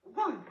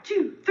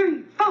2,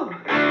 3, 4.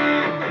 Mike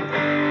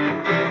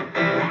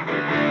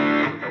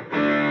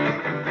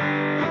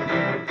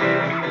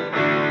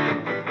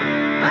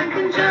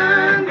and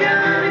John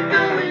got it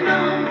going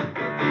on.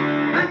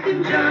 Mike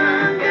and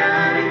John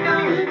got it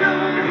going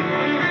on.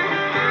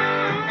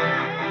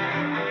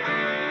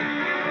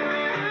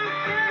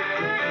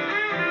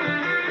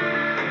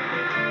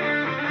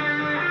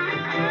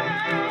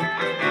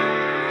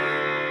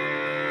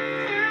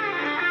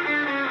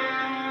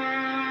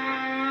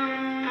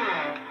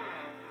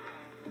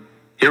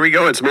 Here we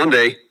go. It's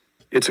Monday.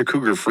 It's a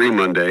Cougar-free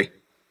Monday.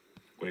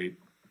 Wait.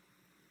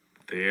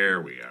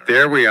 There we are.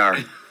 There we are.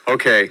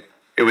 Okay.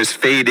 It was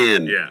fade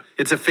in. Yeah.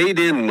 It's a fade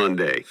in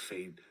Monday.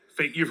 Fade.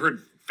 You've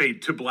heard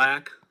fade to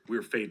black.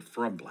 We're fade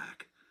from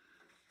black.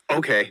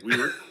 Okay. We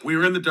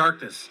were in the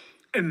darkness,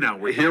 and now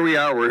we're Here we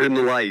are. We're in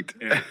the light.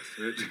 Yeah.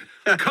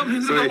 Come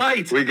into the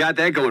light. We got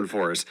that going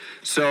for us.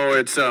 So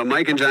it's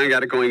Mike and John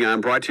got it going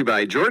on, brought to you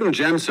by Jordan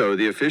Genso,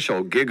 the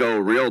official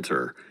Gigo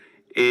Realtor.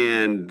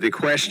 And the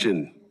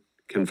question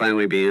can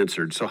finally be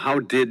answered. So how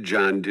did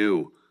John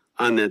do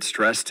on that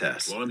stress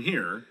test? Well, I'm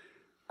here.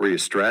 Were you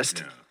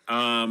stressed?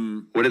 Yeah.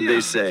 What did yeah, they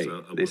say?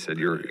 so They said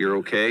you're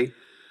okay?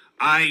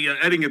 I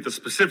didn't get the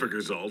specific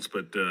results,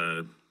 but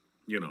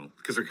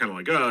because they're kind of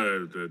like,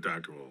 the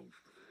doctor will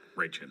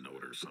write you a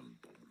note or some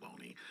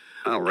baloney.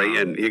 Oh, right.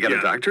 And you got a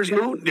doctor's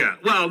note? Yeah.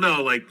 Well,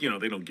 no,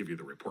 they don't give you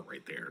the report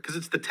right there because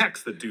it's the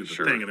techs that do the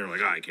thing, and they're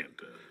like, I can't.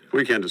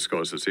 We can't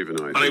disclose this, even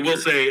though But I will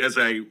say, as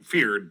I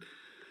feared,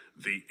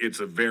 it's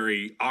a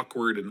very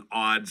awkward and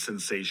odd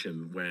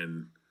sensation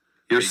when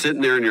you're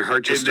sitting there and your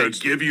heart just starts.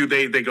 They give you,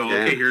 they go,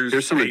 okay,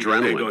 here's some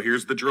adrenaline. They go,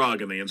 here's the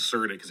drug, and they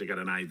insert it because they got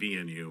an IV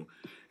in you,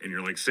 and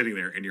you're like sitting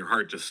there, and your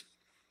heart just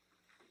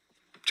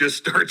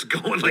starts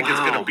going like it's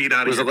going to beat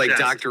out of your chest. Was it like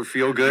Dr.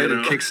 Feel Good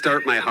and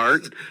kickstart my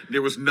heart?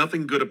 There was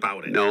nothing good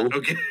about it. No.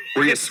 Okay.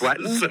 Were you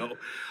sweating? So,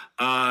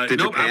 did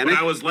you panic?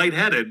 I was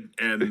lightheaded,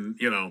 and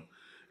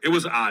it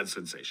was an odd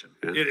sensation.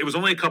 Yeah. It was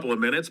only a couple of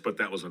minutes, but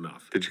that was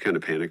enough. Did you kind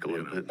of panic a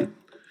little bit?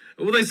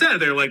 Well, they said,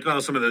 they're like,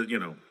 some of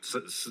the,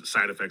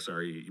 side effects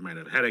are you might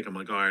have a headache. I'm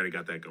like, I already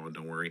got that going.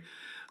 Don't worry.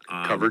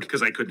 Covered?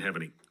 Because I couldn't have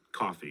any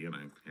coffee, and I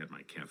had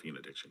my caffeine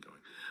addiction going.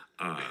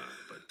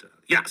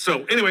 Yeah.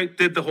 So anyway,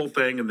 did the whole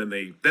thing, and then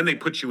they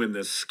put you in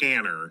this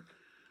scanner,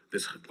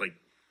 this like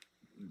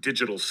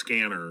digital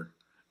scanner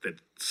that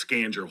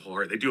scans your whole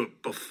heart. They do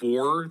it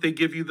before they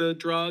give you the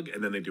drug,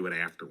 and then they do it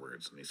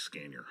afterwards, and they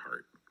scan your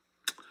heart.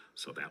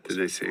 So that was.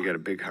 Did they say you got a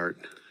big heart?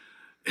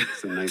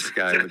 It's a nice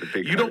guy with a big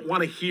heart. You don't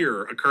want to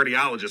hear a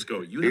cardiologist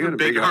go, you have a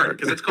big heart,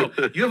 because it's called,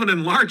 you have an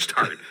enlarged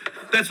heart.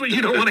 That's what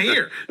you don't want to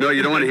hear. No,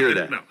 you don't want to hear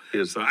that. No.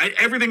 Yes. So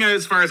everything,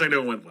 as far as I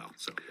know, went well.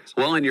 So yes.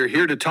 Well, and you're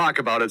here to talk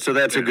about it, so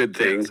that's a good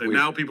thing. So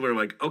now people are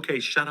like, okay,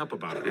 shut up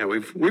about it. Yeah,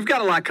 we've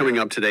got a lot coming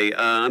up today.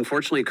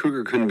 Unfortunately,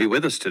 Cougar couldn't be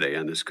with us today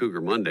on this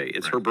Cougar Monday.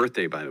 It's her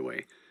birthday, by the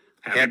way.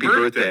 Happy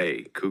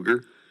birthday,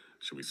 Cougar.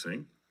 Should we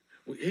sing?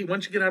 Well, hey, why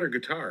don't you get out her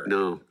guitar?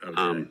 No,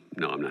 okay.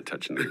 No, I'm not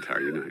touching the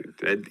guitar.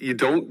 You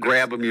don't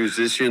grab a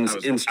musician's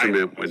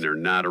instrument when they're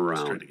not around.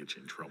 I was trying to get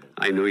you in trouble.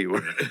 I know you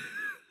were.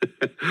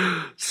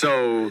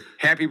 So,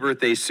 happy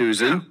birthday,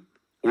 Susan. Yeah.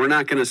 We're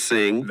not going to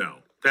sing. No,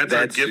 that's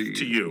our gift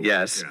to you.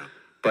 Yes. Yeah.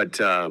 But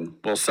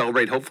we'll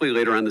celebrate hopefully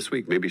later on this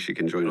week. Maybe she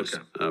can join us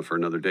for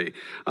another day.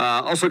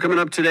 Also coming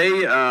up today,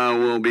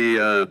 we'll be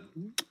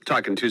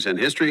talking Tuesday in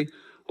history.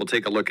 We'll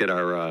take a look at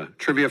our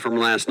trivia from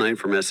last night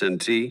from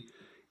SNT.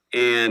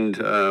 And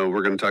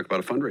we're going to talk about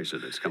a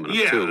fundraiser that's coming up,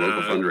 too, a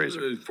local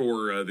fundraiser.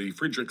 For the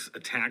Friedreich's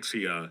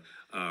Ataxia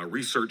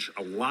Research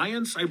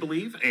Alliance, I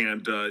believe,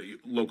 and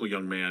local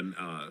young man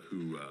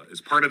who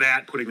is part of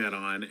that, putting that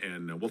on,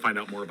 and we'll find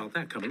out more about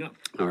that coming up.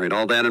 All right,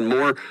 all that and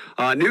more.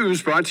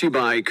 News brought to you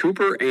by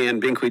Cooper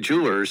and Binkley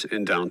Jewelers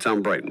in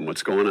downtown Brighton.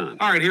 What's going on?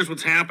 All right, here's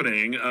what's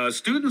happening.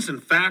 Students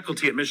and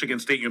faculty at Michigan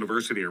State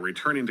University are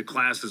returning to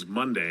classes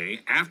Monday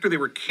after they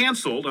were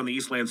canceled on the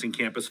East Lansing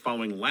campus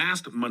following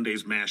last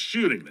Monday's mass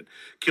shooting that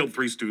killed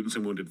 3 students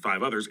and wounded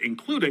 5 others,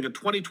 including a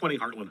 2020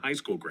 Heartland High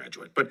School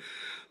graduate. But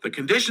the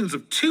conditions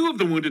of 2 of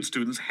the wounded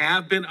students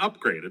have been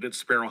upgraded at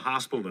Sparrow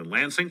Hospital in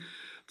Lansing.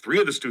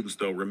 3 of the students,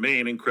 though,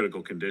 remain in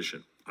critical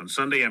condition. On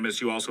Sunday,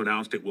 MSU also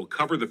announced it will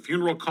cover the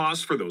funeral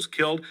costs for those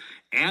killed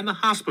and the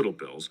hospital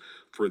bills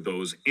for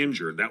those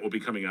injured. That will be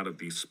coming out of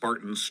the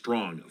Spartan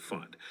Strong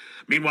Fund.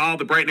 Meanwhile,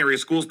 the Brighton Area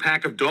Schools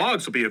pack of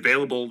dogs will be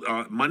available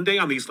Monday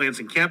on the East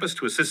Lansing campus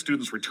to assist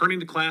students returning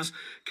to class.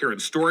 Karen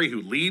Story,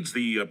 who leads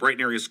the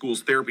Brighton Area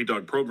Schools therapy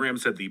dog program,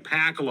 said the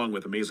pack, along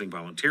with amazing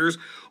volunteers,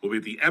 will be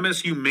at the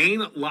MSU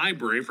main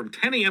library from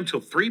 10 a.m.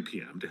 till 3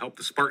 p.m. to help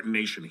the Spartan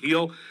Nation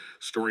heal.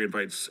 Story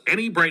invites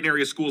any Brighton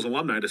Area Schools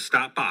alumni to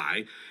stop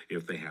by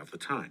if they have the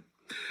time.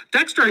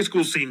 Dexter High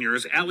School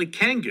seniors Ali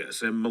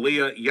Kangas and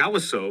Malia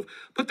Yalasov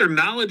put their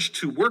knowledge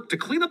to work to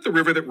clean up the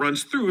river that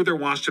runs through their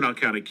Washtenaw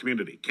County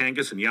community.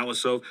 Kangas and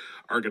Yalasov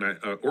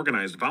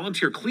organized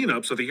volunteer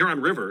cleanups of the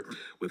Huron River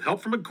with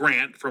help from a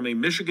grant from a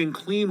Michigan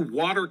Clean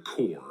Water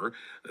Corps.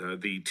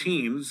 The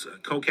teens,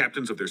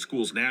 co-captains of their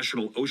school's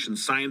National Ocean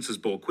Sciences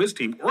Bowl quiz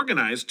team,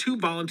 organized 2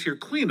 volunteer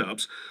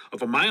cleanups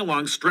of a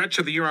mile-long stretch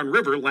of the Huron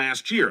River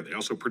last year. They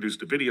also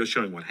produced a video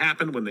showing what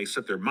happened when they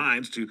set their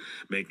minds to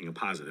making a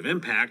positive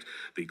impact.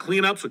 The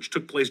cleanups, which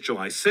took place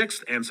July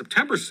 6th and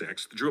September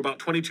 6th, drew about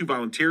 22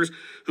 volunteers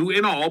who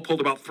in all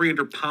pulled about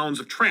 300 pounds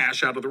of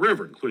trash out of the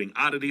river, including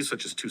oddities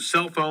such as 2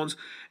 cell phones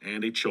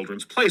and a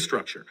children's play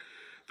structure.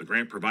 The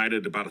grant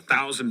provided about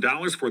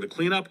 $1,000 for the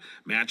cleanup,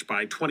 matched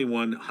by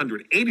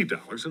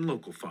 $2,180 in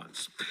local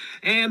funds.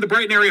 And the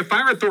Brighton Area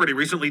Fire Authority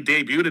recently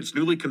debuted its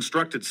newly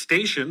constructed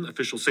station.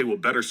 Officials say will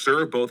better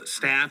serve both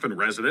staff and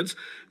residents.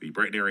 The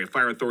Brighton Area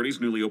Fire Authority's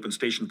newly opened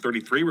Station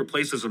 33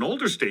 replaces an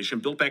older station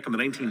built back in the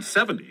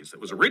 1970s that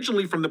was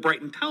originally from the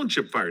Brighton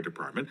Township Fire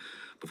Department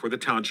before the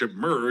township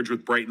merged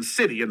with Brighton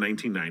City in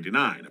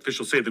 1999.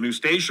 Officials say the new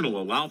station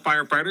will allow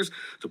firefighters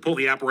to pull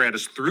the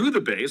apparatus through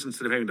the base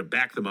instead of having to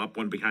back them up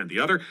one behind the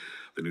other.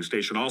 The new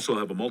station also will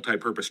have a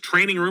multi-purpose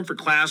training room for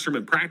classroom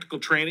and practical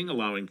training,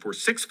 allowing for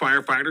 6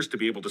 firefighters to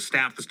be able to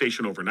staff the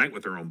station overnight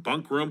with their own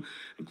bunk room,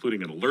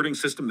 including an alerting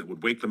system that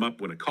would wake them up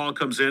when a call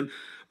comes in.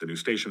 The new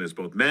station has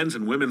both men's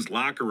and women's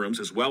locker rooms,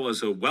 as well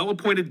as a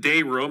well-appointed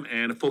day room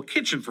and a full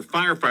kitchen for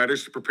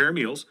firefighters to prepare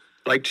meals.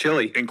 Like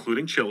chili.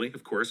 Including chili,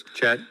 of course.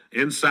 Chad?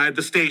 Inside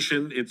the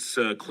station, it's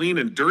clean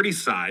and dirty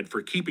side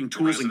for keeping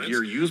tools and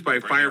gear used by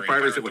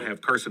firefighters that would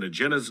have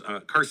carcinogens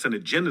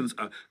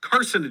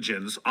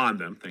on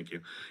them. Thank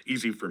you.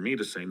 Easy for me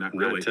to say, not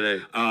really. Not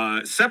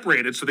today.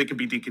 Separated so they can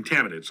be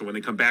decontaminated. So when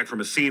they come back from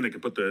a scene, they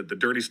can put the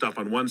dirty stuff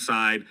on one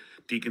side,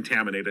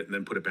 decontaminate it, and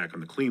then put it back on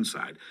the clean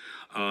side.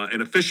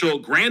 An official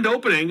grand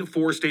opening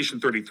for Station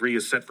 33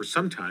 is set for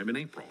sometime in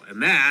April.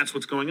 And that's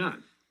what's going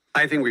on.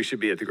 I think we should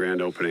be at the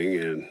grand opening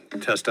and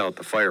test out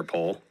the fire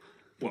pole.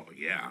 Well,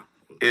 yeah.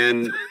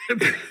 And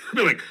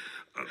be like,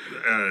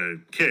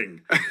 King.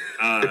 Look,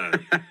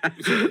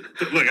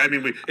 I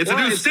mean, it's a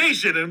new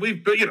station, and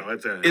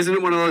it's a. Isn't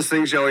it one of those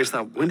things you always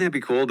thought, wouldn't that be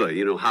cool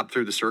to, hop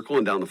through the circle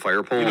and down the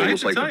fire pole,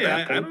 almost like a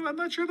bat pole? I'm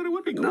not sure that it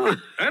would be cool. No.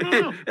 I don't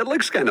know. It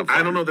looks kind of fun.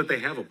 I don't know that they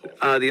have a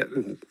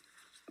pole.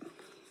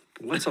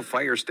 What's a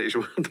fire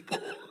station without the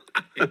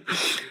pole?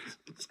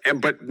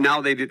 But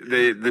now the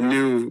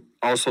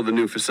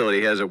new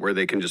facility has it where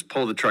they can just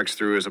pull the trucks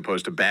through as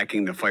opposed to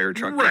backing the fire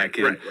truck back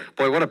in. Right.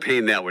 Boy, what a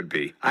pain that would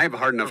be. I have a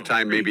hard enough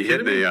time maybe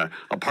hitting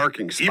a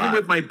parking spot. Even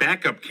with my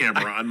backup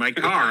camera on my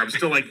car, I'm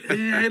still like,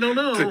 I don't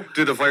know.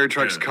 Do the fire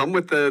trucks come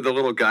with the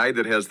little guide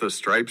that has the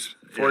stripes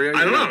for you?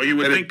 I don't know. You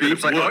would think it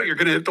beeps like, oh, you're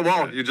going to hit the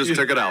wall. You just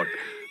took it out.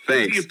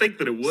 Thanks. You think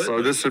that it would?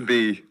 So this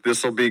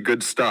will be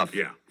good stuff.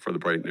 Yeah. For the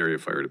Brighton Area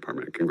Fire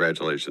Department.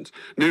 Congratulations.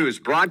 News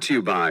brought to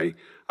you by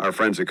our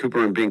friends at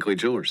Cooper and Binkley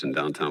Jewelers in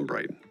downtown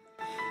Brighton.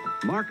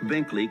 Mark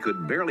Binkley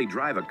could barely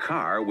drive a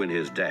car when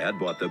his dad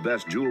bought the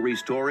best jewelry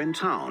store in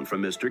town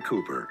from Mr.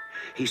 Cooper.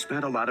 He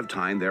spent a lot of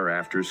time there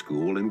after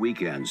school and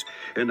weekends,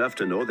 enough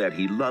to know that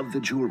he loved the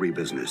jewelry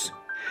business.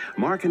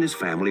 Mark and his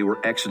family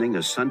were exiting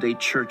a Sunday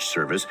church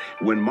service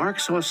when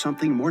Mark saw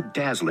something more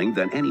dazzling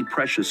than any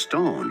precious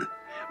stone: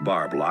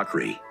 Barb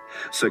Lockery.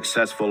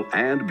 Successful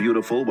and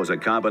beautiful was a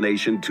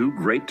combination too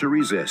great to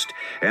resist.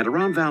 And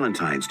around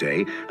Valentine's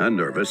Day, a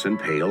nervous and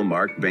pale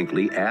Mark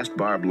Binkley asked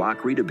Barb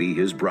Lockery to be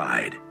his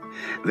bride.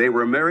 They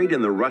were married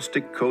in the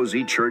rustic,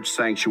 cozy church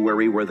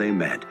sanctuary where they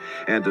met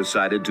and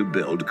decided to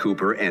build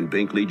Cooper and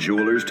Binkley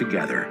Jewelers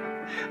together.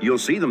 You'll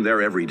see them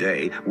there every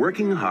day,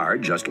 working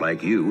hard just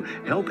like you,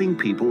 helping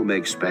people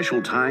make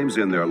special times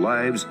in their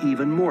lives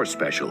even more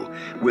special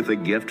with a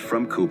gift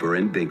from Cooper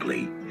and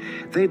Binkley.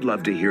 They'd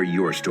love to hear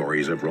your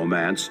stories of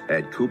romance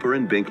at Cooper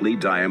and Binkley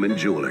Diamond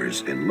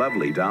Jewelers in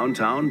lovely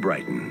downtown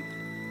Brighton.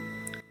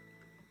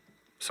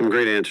 Some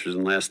great answers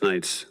in last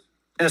night's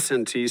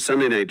SNT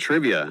Sunday Night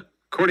Trivia.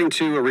 According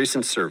to a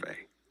recent survey,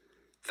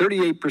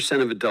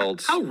 38% of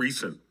adults... How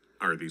recent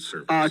are these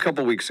surveys? A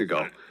couple weeks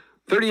ago.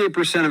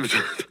 38% of...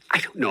 I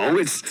don't know.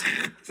 It's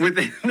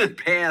within the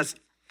past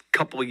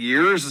couple of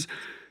years.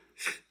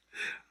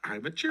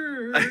 I'm a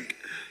jerk.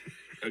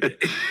 Okay.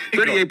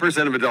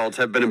 38% of adults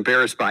have been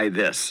embarrassed by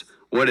this.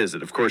 What is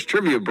it? Of course,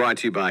 trivia brought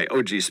to you by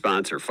OG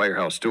sponsor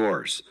Firehouse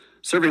Doors.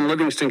 Serving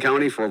Livingston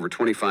County for over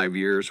 25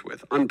 years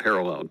with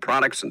unparalleled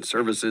products and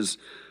services.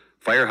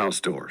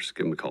 Firehouse Doors.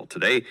 Give them a call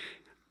today.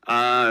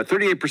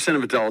 38%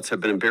 of adults have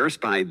been embarrassed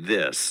by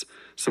this.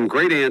 Some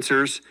great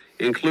answers,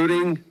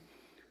 including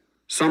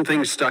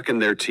something stuck in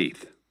their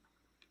teeth.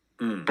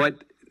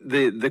 But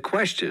the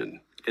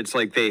question, it's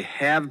like they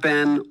have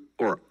been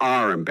or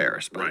are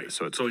embarrassed by it.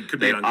 So it could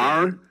they be ongoing.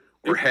 Are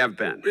or have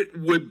been. It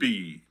would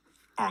be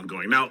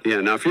ongoing. Now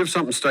if you have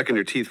something stuck in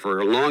your teeth for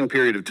a long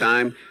period of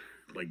time,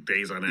 like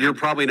days on end, you're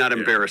probably not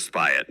embarrassed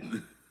by it.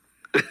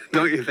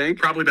 Don't you think?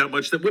 Probably not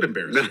much that would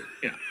embarrass you.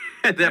 Yeah.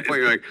 At that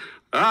point, you're like,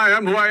 I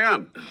am who I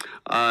am.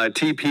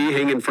 TP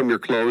hanging from your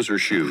clothes or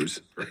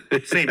shoes.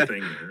 Same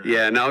thing there.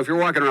 Yeah, now if you're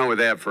walking around with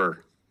that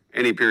for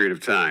any period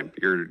of time,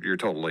 you're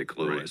totally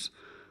clueless.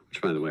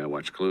 Which, by the way, I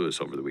watched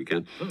Clueless over the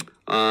weekend.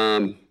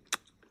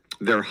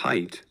 Their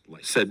height,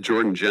 said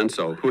Jordan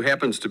Genso, who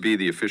happens to be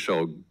the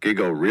official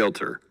Gigo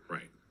realtor,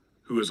 Right.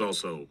 Who is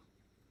also,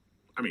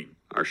 I mean,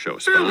 our show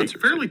fairly, sponsor.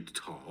 fairly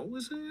tall,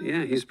 is it?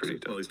 Yeah, he's pretty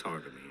tall. Well, he's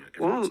taller than me.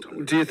 Well, Everyone's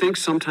taller. do you think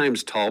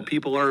sometimes tall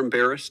people are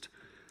embarrassed?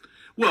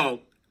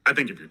 Well, I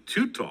think if you're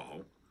too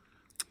tall,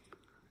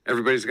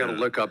 Everybody's got to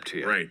look up to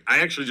you. right. I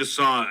actually just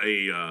saw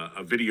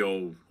a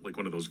video, like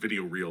one of those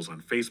video reels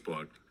on Facebook.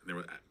 And there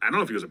were, I don't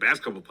know if he was a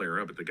basketball player or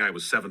not, but the guy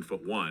was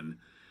 7'1",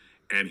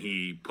 and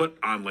he put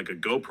on like a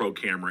GoPro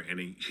camera, and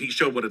he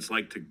showed what it's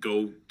like to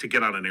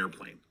get on an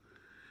airplane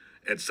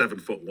at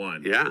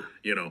 7'1". Yeah.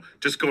 You know,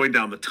 just going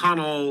down the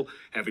tunnel,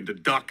 having to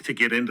duck to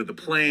get into the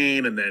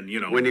plane, and then, you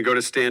know. When you go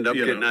to stand up,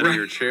 You getting know, out of right,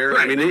 your chair.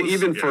 right. I mean, It was-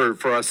 even yeah.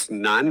 for us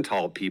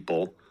non-tall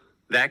people,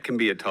 that can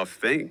be a tough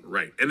thing.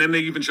 Right, and then they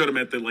even showed him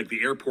at the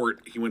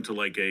airport. He went to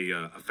like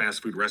a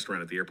fast food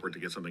restaurant at the airport to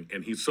get something,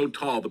 and he's so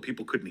tall the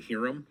people couldn't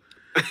hear him.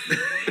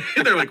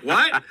 They're like,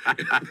 "What?"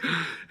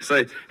 So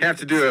you have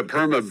to do a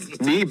perma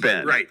knee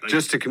bend Right, like-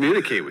 just to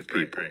communicate with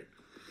Right, people. right.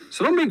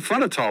 So don't make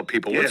fun of tall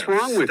people. What's Yeah,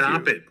 wrong with you?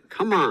 stop it.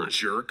 Come on.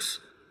 Jerks.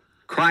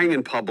 Crying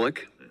in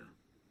public.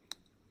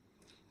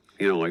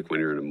 You know, like when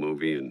you're in a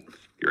movie and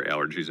your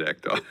allergies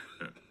act up.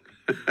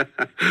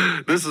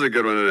 This is a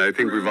good one, and I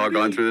think we've all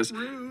gone through this.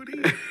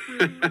 Rudy.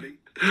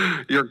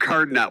 Your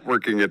card not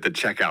working at the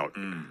checkout.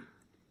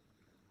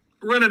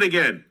 Run it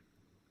again.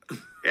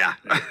 Yeah.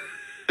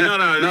 No,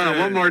 No,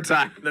 one more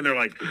time. Then they're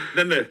like,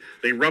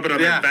 they rub it on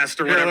Yeah. their vest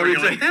or Here, whatever. let me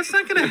You're like, see. that's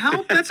not going to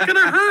help. That's going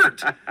to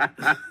hurt.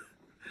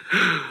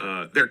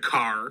 Their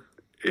car.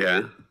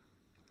 Yeah,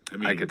 I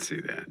mean, I could see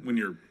that. when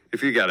you're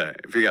If you got a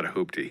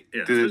hoopty,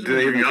 Yeah, do especially they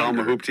when even you're call them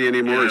a younger. hoopty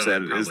anymore? Or is Yeah,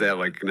 that probably.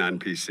 like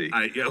non-PC?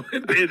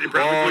 it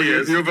probably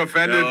is. you've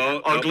offended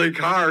No, ugly no.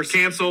 cars.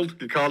 Canceled.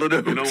 You called it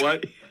a hoopty. You know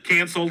what?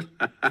 Canceled.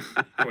 How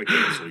do I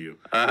cancel you?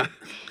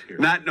 Here.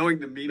 Not knowing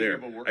the meaning There.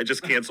 of a word. I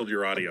just canceled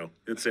your audio.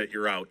 That's it.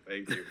 You're out.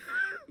 Thank you.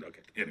 Okay.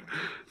 Anyway.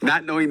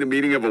 Not knowing the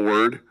meaning of a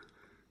word.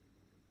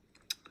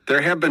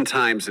 There have been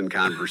times in You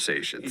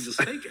conversations. just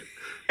take it.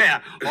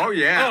 Yeah. Oh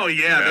yeah. Oh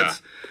yeah,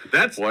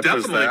 that's What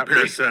does definitely that mean?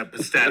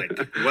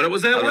 peripatetic. What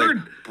was that Like,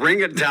 word? bring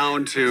it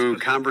down to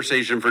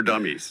conversation for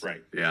dummies.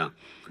 Right. Yeah.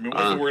 I mean,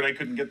 what was the word I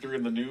couldn't get through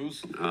in the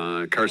news?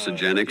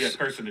 Carcinogenics. Yeah,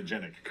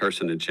 carcinogenic.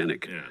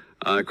 Carcinogenic.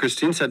 Yeah.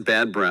 Christine said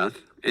bad breath.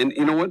 And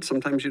you know what?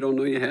 Sometimes you don't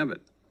know you have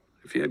it.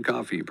 If you had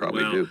coffee, you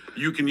probably Well, do.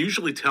 you can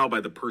usually tell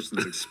by the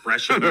person's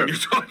expression when you're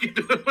talking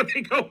to them when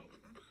they go.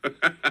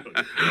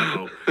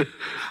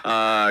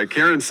 Uh-oh.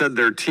 Karen said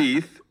their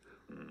teeth.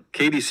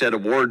 Katie said a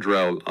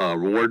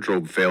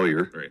wardrobe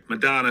failure. Right.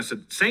 Madonna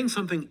said saying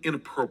something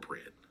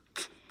inappropriate.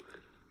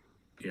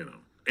 You know,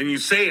 and you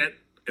say it,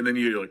 and then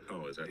you're like,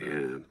 "Oh, is that?"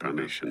 Yeah,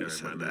 probably shouldn't have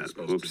said am I not that.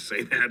 supposed Oops. to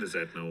say that? Is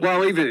that no?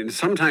 Well, even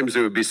sometimes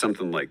it would be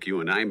something like you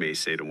and I may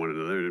say to one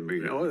another, and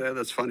be, "Oh, yeah,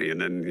 that's funny,"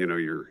 and then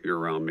you're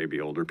around maybe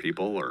older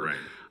people or Right.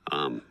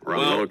 around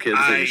Well, little kids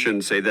that I- you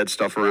shouldn't say that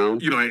stuff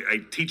around. You know,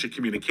 I teach a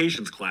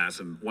communications class,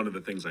 and one of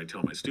the things I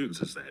tell my students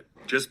is that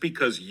just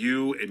because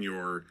you and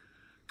your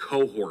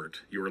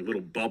cohort, your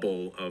little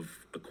bubble of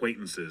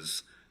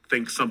acquaintances,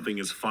 think something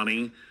is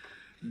funny,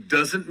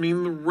 doesn't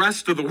mean the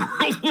rest of the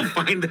world will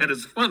find that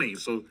as funny.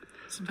 So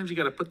sometimes you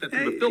got to put that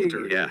through the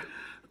filter.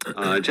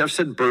 Yeah. Jeff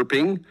said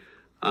burping.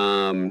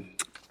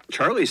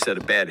 Charlie said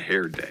a bad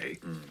hair day.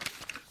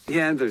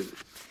 Yeah.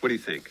 What do you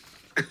think?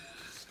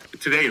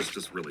 Today is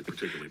just really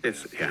particularly bad.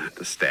 It's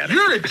the static.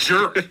 You're a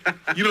jerk.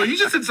 You know, you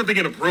just said something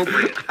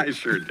inappropriate. I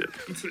sure did.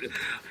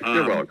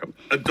 You're welcome.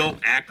 Adult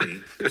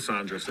acne.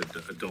 Sandra said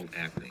adult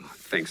acne.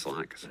 Thanks a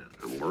lot, 'cause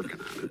I'm working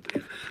on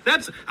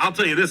it. I'll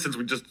tell you this, since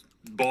we just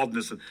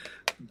baldness,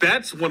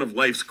 that's one of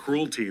life's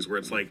cruelties where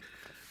it's like,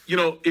 you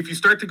know, if you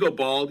start to go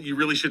bald, you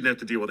really shouldn't have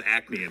to deal with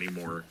acne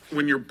anymore.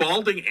 When you're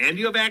balding and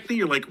you have acne,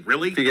 you're like,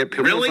 really? If you get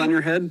pimples really? on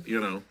your head?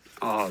 You know,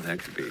 Oh, that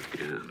could be.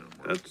 Yeah.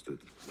 That's the.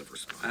 liver I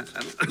spots.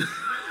 don't,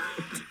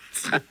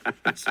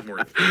 It's more.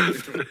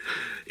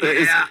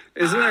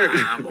 Isn't there?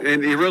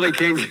 And you really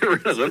can't get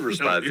rid of liver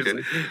spots, can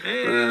you?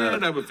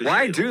 And I'm a fish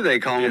Why deal. do they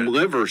call them Yeah.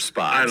 liver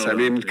spots? I don't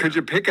mean, know. could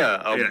you pick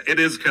a Yeah, it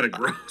is kind of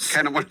gross.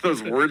 kind of one of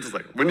those words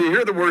like when you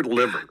hear the word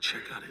liver,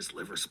 Check out his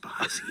liver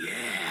spots. Yeah.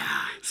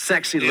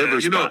 sexy Yeah, liver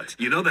you know, spots.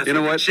 you know that's You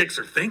know what the what? chicks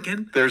are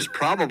thinking. There's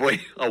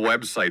probably a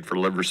website for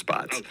liver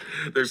spots.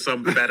 There's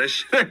some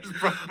fetish. There's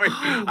probably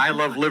I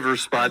love Your liver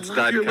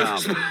liverspots.com.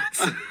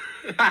 spots.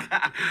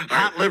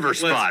 Hot liver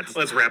spots.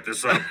 Let's wrap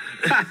this up.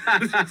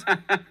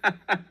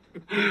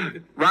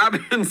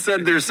 Robin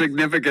said they're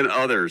significant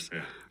others.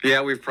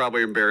 Yeah, we've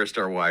probably embarrassed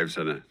our wives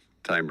in a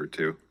time or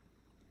two.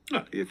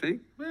 No. You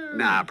think?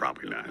 Nah,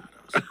 probably not.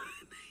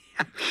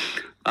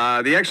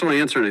 The actual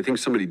answer, and I think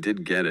somebody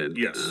did get it.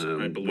 Yes,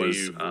 I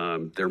believe.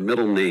 was their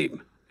middle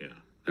name. Yeah.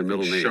 Their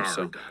middle name. Shar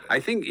So got it. I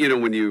think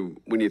when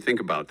you think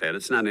about that,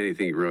 it's not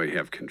anything you really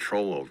have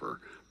control over.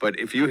 But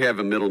if you have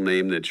a middle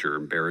name that you're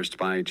embarrassed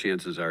by,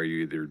 chances are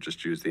you either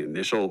just use the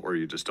initial or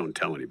you just don't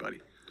tell anybody.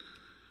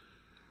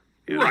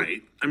 You know?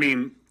 Right. I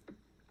mean,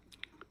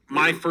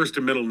 my first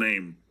and middle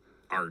name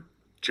are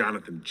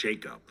Jonathan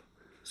Jacob.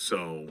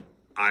 So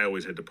I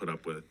always had to put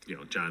up with,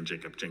 John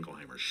Jacob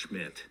Jingleheimer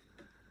Schmidt.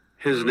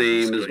 His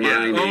name is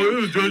my name. Oh, it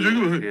was John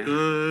Jingleheimer.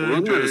 Yeah.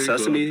 Wasn't that a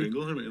Sesame?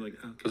 Jingleheimer. Like,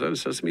 okay. Was that a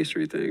Sesame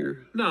Street thing?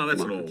 Or? No,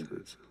 that's Come an on, old.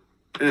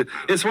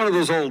 It's one of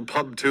those old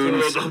pub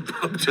tunes. It's an old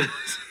pub tune.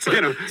 It's You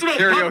know, an old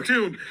karaoke- pub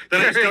tune that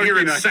I used to hear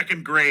in karaoke night.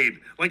 second grade.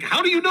 Like,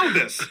 how do you know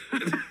this?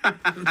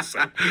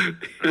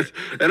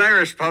 An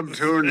Irish pub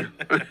tune.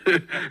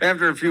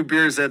 After a few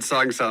beers, that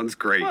song sounds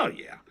great. Well,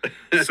 yeah.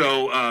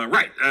 So,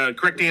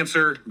 correct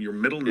answer, your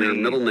middle name. Your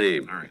middle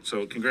name. All right,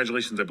 so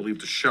congratulations, I believe,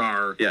 to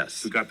Shar.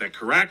 Yes. Who got that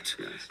correct.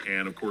 Yes.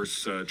 And, of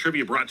course,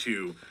 trivia brought to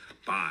you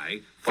by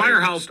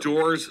Firehouse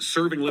Doors,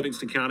 serving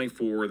Livingston County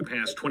for the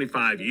past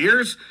 25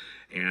 years.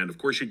 And, of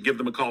course, you can give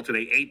them a call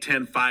today,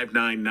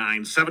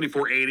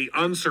 810-599-7480.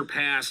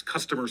 Unsurpassed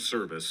customer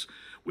service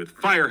with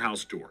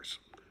Firehouse Doors.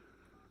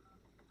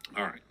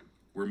 All right,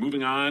 we're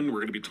moving on. We're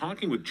going to be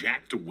talking with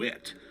Jack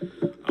DeWitt.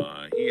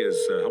 He is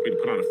helping to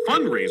put on a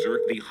fundraiser,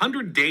 the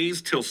 100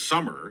 Days Till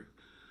Summer,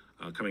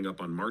 coming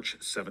up on March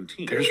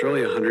 17th. There's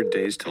really 100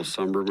 days till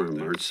summer on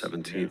March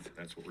 17th. Yeah,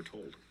 that's what we're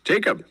told.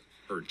 Jacob.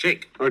 Or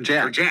Jake. Or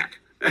Jack. Or Jack.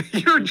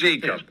 You're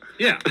Jacob.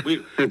 Yeah.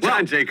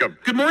 John Jacob.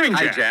 Good morning,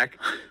 Hi, Jack. Jack.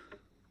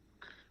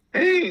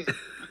 Hey,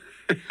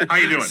 How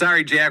you doing?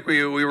 Sorry, Jack.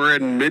 We were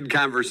in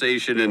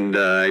mid-conversation and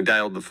I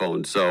dialed the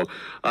phone. So,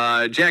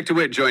 Jack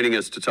DeWitt joining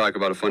us to talk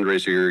about a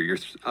fundraiser you're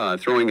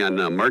throwing on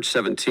March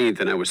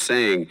 17th. And I was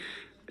saying,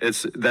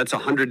 that's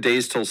 100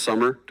 days till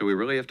summer. Do we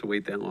really have to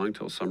wait that long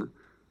till summer?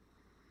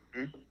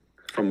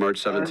 From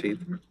March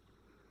 17th?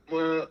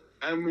 well,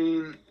 I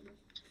mean,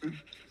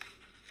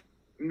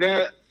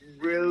 not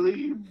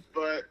really,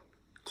 but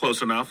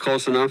Close enough.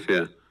 Close enough,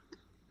 yeah.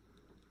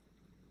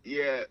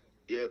 yeah.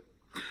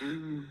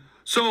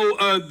 So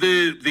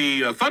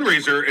the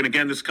fundraiser, and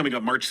again, this is coming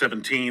up March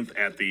 17th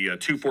at the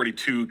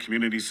 242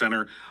 Community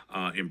Center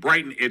in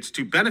Brighton. It's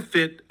to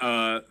benefit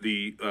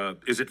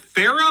is it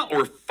FARA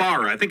or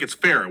FARA? I think it's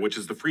FARA, which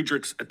is the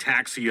Friedreich's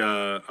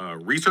Ataxia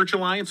Research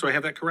Alliance. So I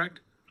have that correct?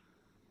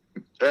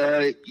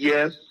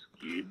 Yes,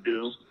 you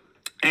do.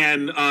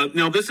 And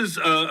now this is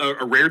a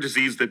rare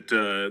disease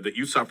that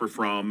you suffer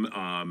from,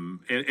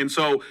 and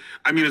so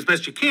I mean, as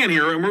best you can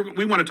here, and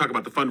we want to talk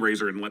about the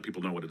fundraiser and let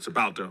people know what it's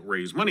about to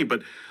raise money.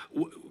 But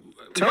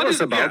Tell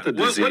us about the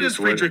disease. What is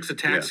What- Friedreich's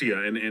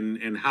ataxia,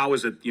 and how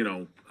is it?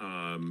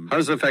 How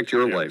does it affect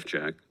your life,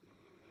 Jack?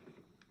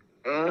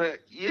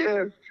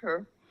 Yeah,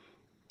 sure.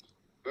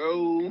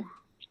 So,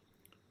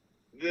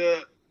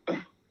 the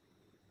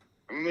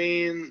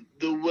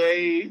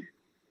way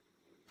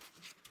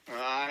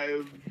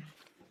I've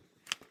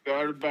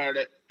thought about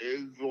it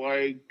is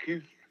like,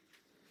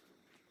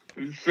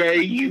 say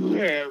you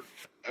have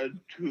a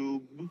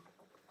tube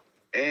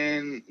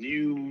and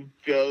you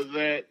fill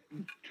that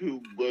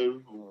tube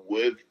with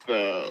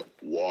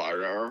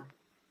water,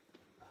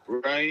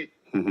 right?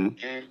 Mm-hmm.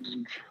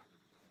 And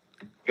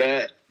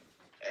that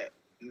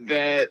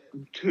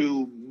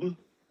tube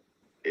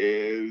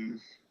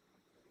is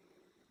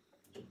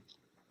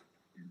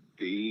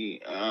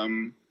the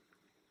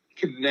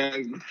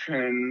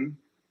connection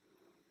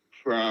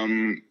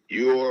from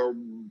your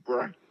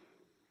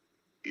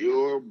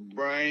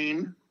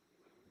brain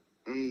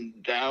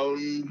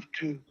down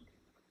to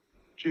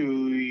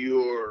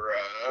your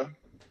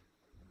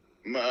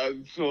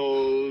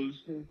muscles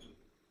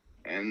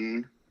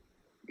and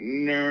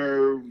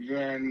nerves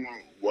and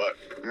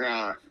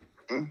whatnot.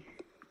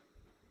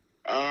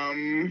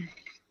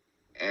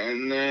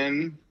 And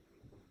then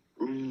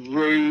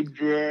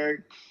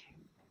Friedreich's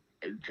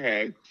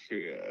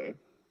ataxia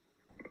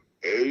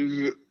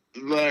is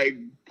like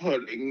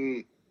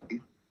putting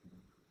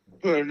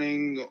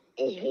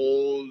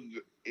holes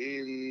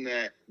in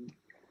that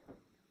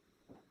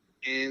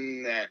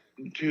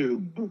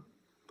tube.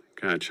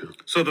 Gotcha.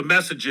 So the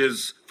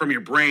messages from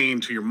your brain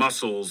to your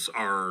muscles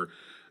are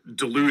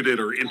diluted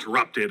or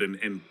interrupted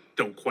and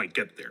don't quite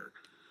get there.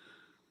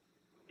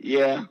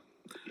 Yeah.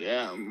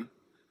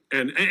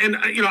 And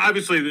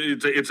obviously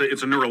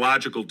it's a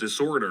neurological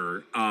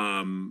disorder.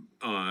 And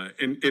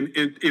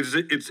is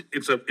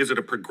it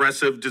a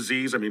progressive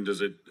disease? I mean,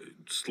 does it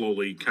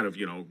slowly kind of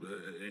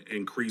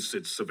increase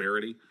its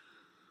severity?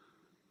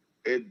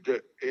 It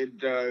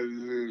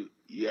does.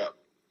 Yep.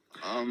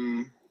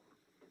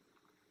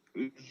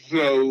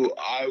 So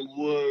I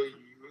was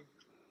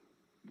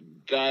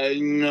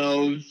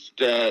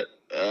diagnosed at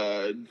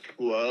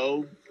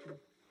 12,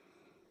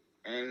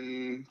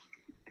 and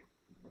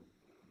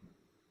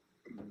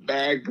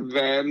back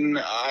then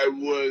I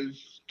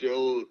was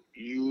still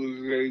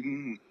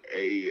using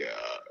a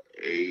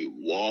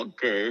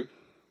walker,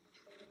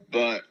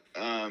 but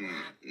now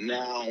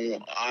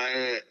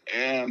I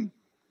am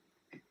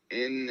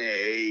in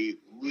a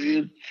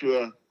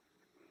wheelchair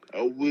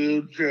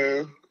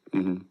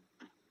Mm-hmm.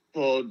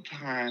 full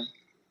time.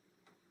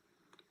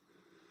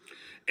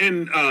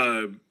 And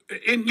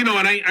And you know,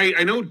 and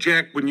I know,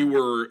 Jack, when you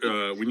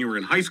were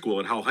in high school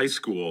at Howell High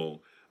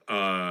School,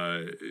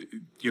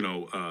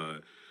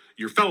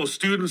 your fellow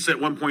students at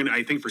one point,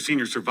 I think for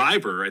Senior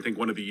Survivor, I think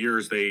one of the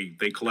years they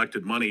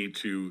collected money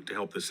to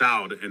help this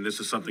out, and this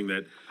is something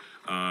that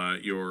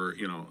your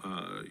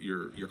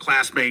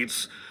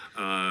classmates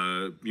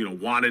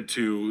wanted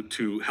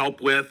to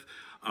help with.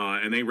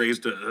 And they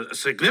raised a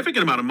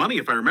significant amount of money,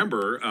 if I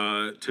remember,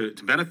 to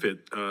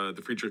benefit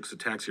the Friedreich's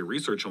Ataxia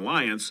Research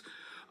Alliance.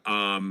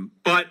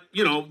 But,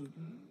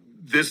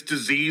 this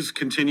disease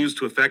continues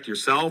to affect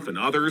yourself and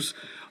others.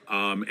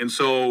 And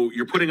so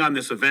you're putting on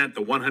this event,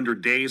 the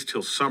 100 Days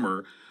Till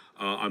Summer,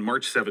 on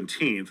March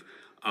 17th.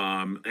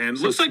 And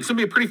looks like it's going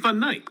to be a pretty fun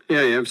night.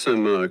 Yeah, you have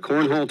some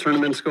cornhole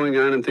tournaments going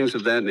on and things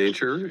of that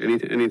nature.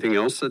 Anything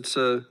else that's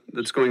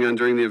going on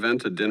during the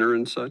event, a dinner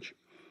and such?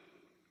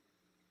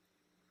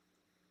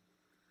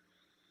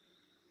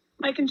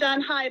 Mike and John,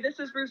 hi, this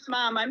is Ruth's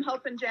mom. I'm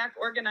helping Jack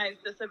organize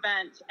this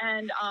event.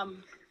 And,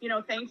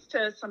 thanks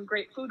to some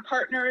great food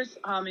partners,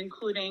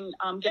 including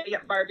Getty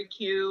Up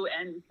Barbecue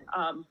and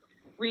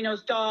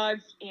Reno's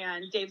Dogs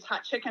and Dave's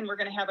Hot Chicken, we're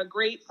going to have a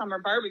great summer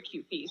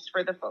barbecue feast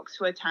for the folks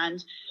who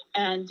attend.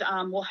 And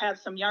we'll have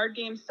some yard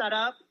games set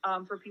up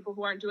for people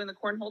who aren't doing the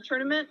cornhole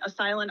tournament, a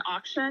silent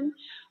auction,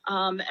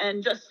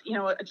 and just,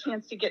 a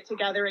chance to get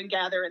together and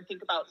gather and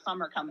think about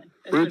summer coming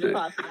as soon as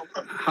possible.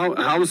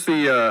 How's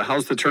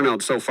the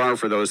turnout so far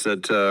for those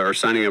that are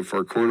signing up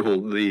for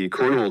the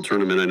cornhole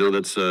tournament? I know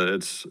that's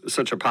it's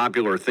such a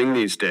popular thing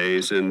these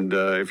days, and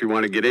if you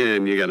want to get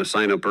in, you got to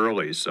sign up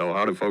early. So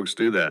how do folks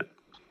do that?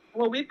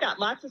 Well, we've got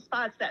lots of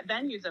spots. That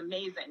venue's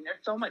amazing.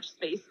 There's so much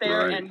space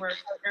there, Right. And we're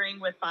partnering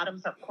with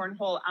Bottoms Up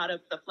Cornhole out of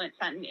the Flint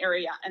Fenton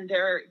area, and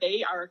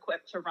they are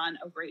equipped to run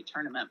a great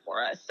tournament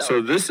for us. So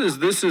this is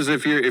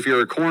if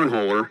you're a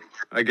cornholer,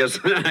 I guess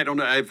I don't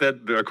know if that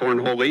a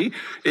cornholee.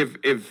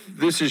 If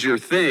this is your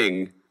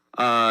thing,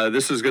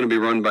 this is going to be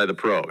run by the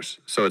pros.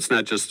 So it's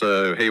not just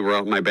hey, we're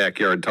out in my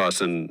backyard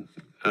tossing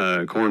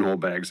cornhole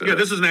bags. Yeah,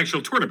 this is an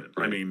actual tournament.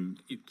 Right. I mean,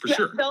 for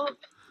sure.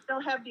 They'll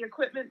have the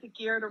equipment, the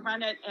gear to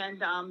run it,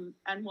 and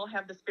we'll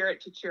have the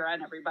spirit to cheer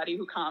on everybody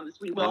who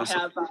comes. We will Awesome.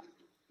 have,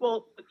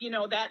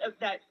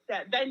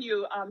 that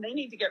venue. They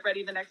need to get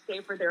ready the next day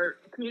for their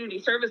community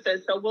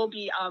services. So we'll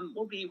be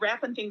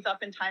wrapping things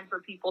up in time for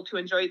people to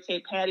enjoy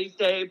St. Patty's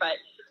Day. But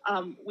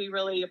we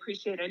really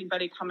appreciate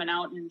anybody coming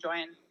out and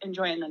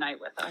enjoying the night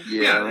with us.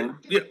 Yeah.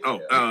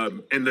 Oh,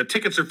 and the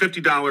tickets are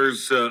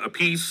 $50 a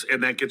piece,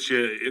 and that gets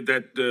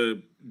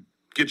you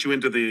get you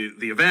into the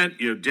event.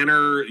 You have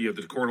dinner, you have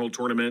the cornhole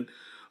tournament,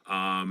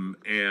 and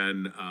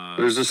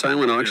there's a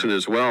silent auction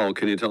as well.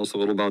 Can you tell us a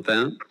little about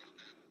that?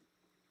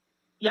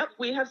 Yep,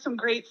 we have some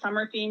great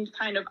summer-themed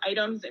kind of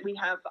items. We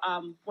have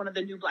one of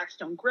the new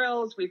Blackstone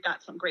grills. We've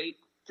got some great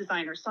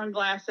designer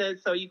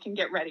sunglasses, so you can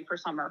get ready for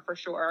summer for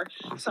sure.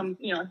 Awesome.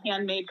 Some,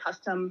 handmade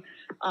custom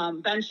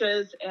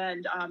benches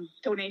and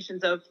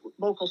donations of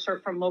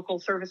from local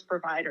service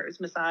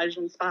providers, massage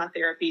and spa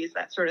therapies,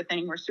 that sort of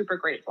thing. We're super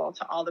grateful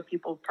to all the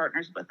people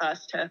partners with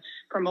us to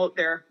promote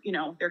their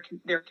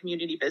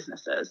community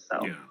businesses.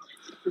 So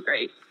It's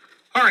great.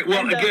 All right.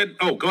 Well, again,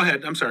 go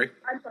ahead. I'm sorry.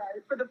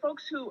 For the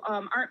folks who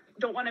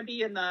don't want to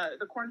be in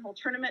the cornhole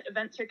tournament,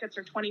 event tickets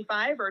are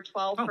 $25 or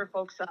 $12 for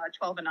folks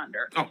 12 and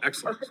under. Oh,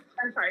 excellent.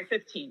 I'm sorry,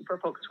 $15 for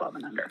folks 12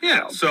 and under.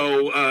 Yeah.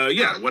 So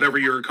whatever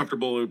you're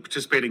comfortable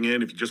participating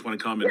in, if you just want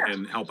to come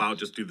and help out,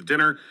 just do the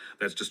dinner.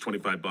 That's just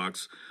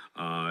 $25,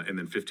 and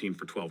then $15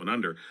 for 12 and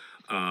under.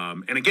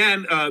 And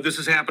again, this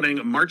is happening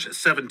March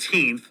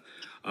 17th.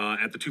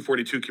 At the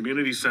 242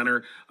 Community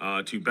Center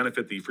to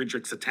benefit the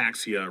Friedreich's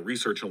Ataxia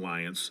Research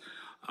Alliance.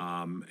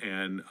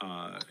 And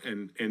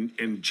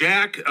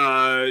Jack,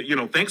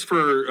 thanks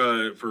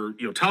for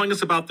telling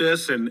us about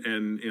this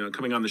and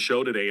coming on the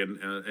show today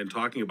and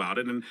talking about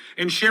it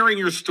and sharing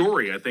your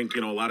story. I think a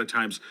lot of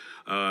times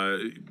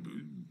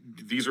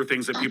these are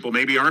things that people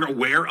maybe aren't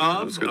aware of.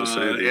 I was going to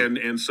say,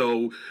 and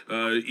so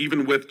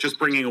even with just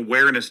bringing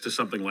awareness to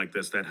something like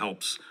this, that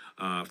helps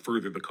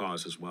further the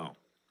cause as well.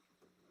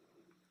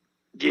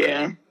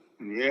 Yeah.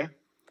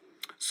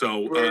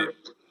 So, go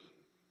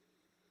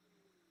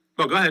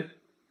ahead.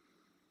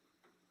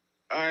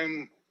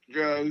 I'm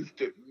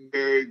just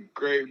very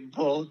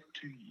grateful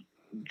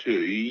to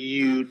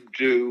you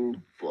two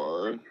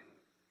for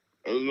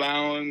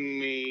allowing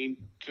me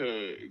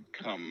to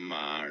come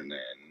on and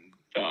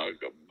talk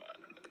about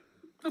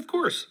it. Of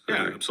course.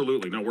 Yeah,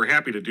 absolutely. No, we're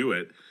happy to do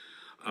it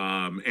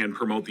and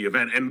promote the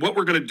event. And what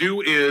we're going to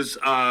do is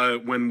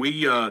when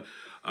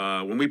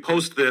we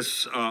post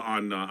this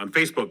on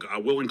Facebook,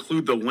 we'll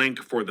include the link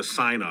for the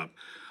sign up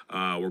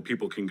where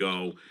people can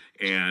go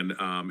and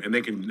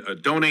they can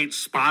donate,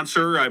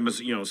 sponsor. I'm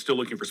still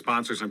looking for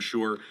sponsors, I'm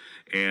sure,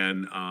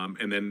 and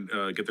then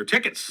get their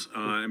tickets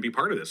and be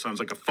part of this. Sounds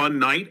like a fun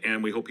night,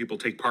 and we hope people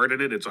take part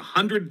in it. It's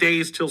 100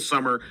 Days Till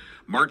Summer,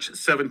 March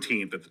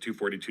 17th at the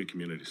 242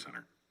 Community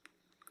Center.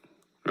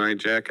 All right,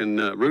 Jack and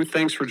Ruth,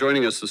 thanks for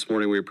joining us this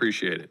morning. We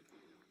appreciate it.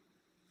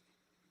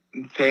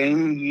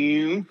 Thank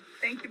you.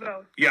 Thank you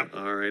both. Yeah.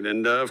 All right.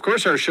 And of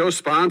course, our show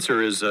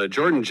sponsor is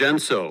Jordan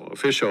Genso,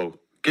 official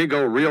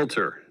Gigo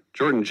Realtor.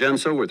 Jordan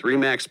Genso with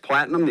Remax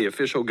Platinum, the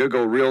official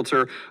Gigo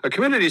Realtor, a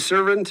community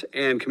servant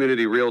and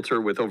community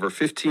realtor with over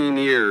 15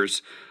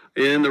 years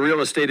in the real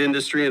estate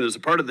industry and is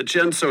a part of the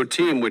Genso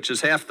team, which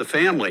is half the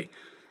family.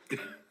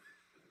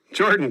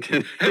 Jordan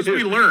can. As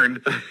we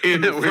learned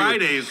in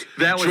Friday's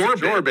That was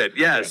Jorbit,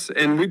 yes.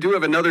 And we do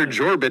have another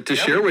Jorbit to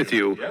share with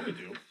you. Yeah, we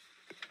do.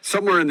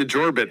 Somewhere in the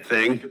Jorbit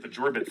thing. Get the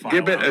Jorbit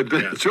file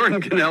out.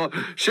 Jordan can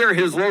share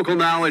his local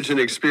knowledge and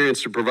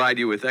experience to provide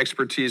you with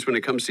expertise when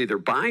it comes to either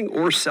buying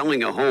or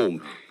selling a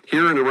home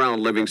here and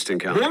around Livingston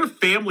County. More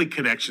family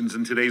connections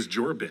in today's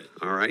Jorbit.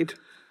 All right.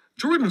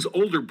 Jordan's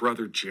older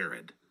brother,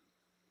 Jared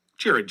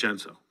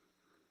Genso,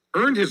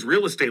 earned his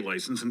real estate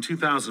license in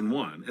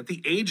 2001 at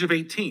the age of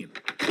 18.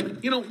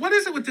 You know, what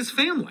is it with this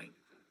family?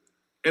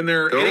 And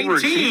they're 18.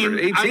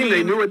 overachievers. 18,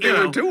 they knew what they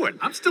were doing.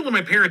 I'm still in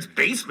my parents'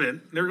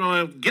 basement. They're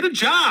going to get a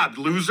job,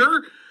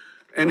 loser.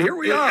 And here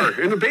we are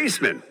in the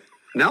basement.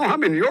 Now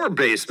I'm in your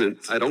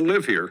basement. I don't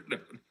live here.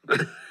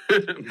 But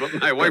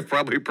my wife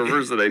probably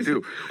prefers that I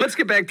do. Let's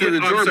get back to the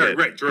Jorbit.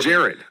 Right,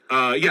 Jared.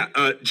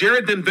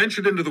 Jared then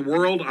ventured into the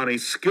world on a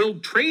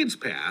skilled trades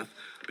path,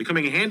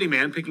 becoming a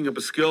handyman, picking up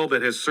a skill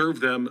that has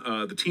served them,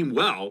 the team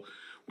well,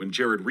 when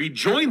Jared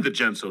rejoined the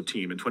Genso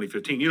team in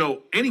 2015. You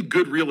know, any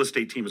good real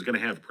estate team is going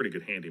to have a pretty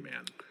good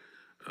handyman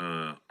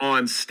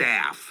on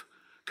staff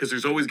because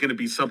there's always going to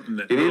be something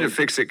that... You need a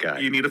fix-it guy.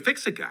 You need a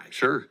fix-it guy.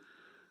 Sure.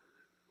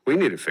 We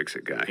need a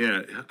fix-it guy.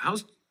 Yeah.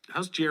 How's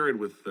Jared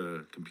with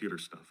computer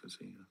stuff? Is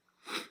he...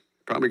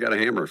 Probably got a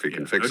hammer if he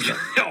can fix it.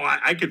 Oh,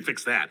 I can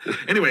fix that.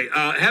 Anyway,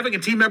 having a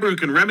team member who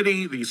can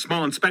remedy the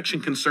small inspection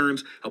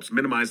concerns helps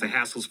minimize the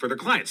hassles for their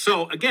clients.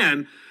 So,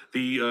 again,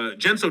 the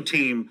Genso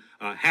team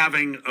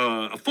having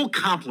a full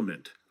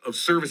complement of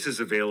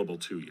services available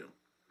to you.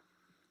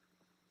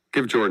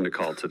 Give Jordan a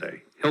call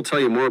today. He'll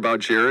tell you more about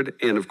Jared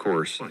and, of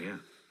course, Oh, yeah.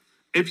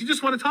 If you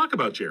just want to talk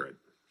about Jared,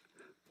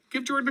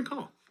 give Jordan a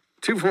call.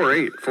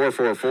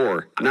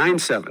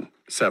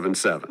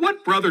 248-444-9777.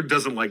 What brother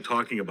doesn't like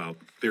talking about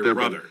their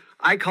brother?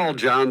 I call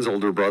John's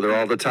older brother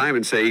all the time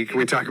and say, can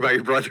we talk about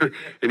your brother?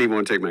 And he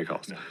won't take my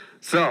calls. No.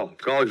 So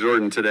call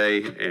Jordan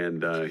today,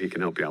 and he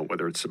can help you out,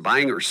 whether it's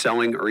buying or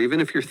selling, or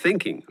even if you're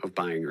thinking of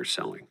buying or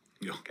selling.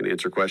 Yeah. Can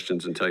answer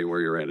questions and tell you where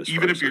you're at.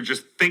 Even if you're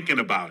just thinking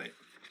about it.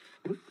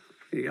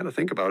 You got to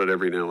think about it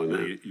every now and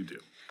then. You do.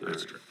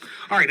 That's true.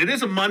 All right, it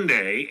is a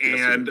Monday,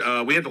 and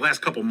we had the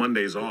last couple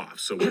Mondays off,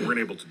 so we weren't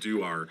able to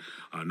do our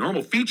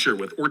normal feature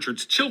with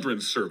Orchard's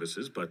Children's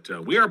Services, but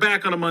we are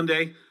back on a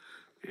Monday.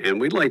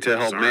 And we'd like to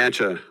help match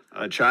a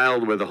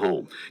child with a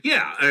home.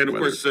 Yeah, and of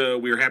course,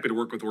 we are happy to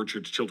work with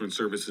Orchard's Children's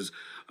Services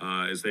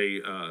as they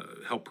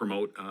help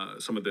promote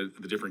some of the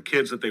different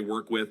kids that they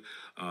work with.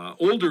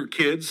 Older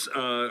kids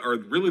are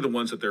really the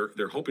ones that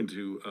they're hoping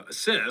to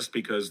assist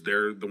because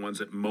they're the ones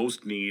that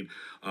most need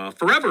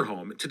forever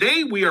home.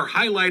 Today, we are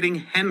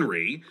highlighting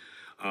Henry.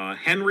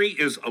 Henry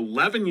is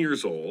 11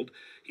 years old.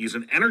 He's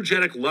an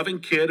energetic, loving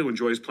kid who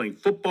enjoys playing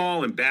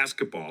football and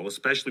basketball,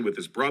 especially with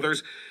his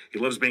brothers. He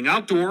loves being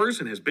outdoors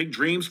and has big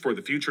dreams for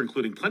the future,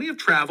 including plenty of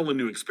travel and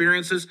new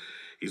experiences.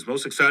 He's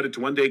most excited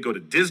to one day go to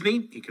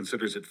Disney. He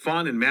considers it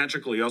fun and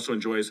magical. He also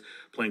enjoys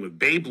playing with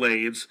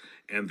Beyblades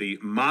and the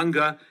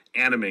manga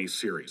anime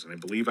series. And I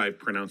believe I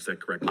pronounced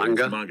that correctly.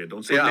 Manga? It's manga.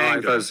 Don't say Yeah,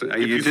 manga.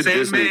 you did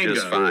Disney manga,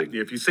 just fine.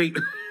 If you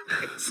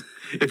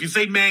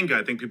say manga,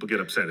 I think people get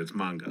upset. It's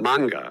manga.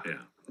 Manga. Yeah.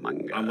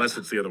 Manga. Unless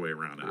it's the other way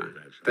around.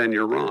 Then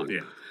you're wrong.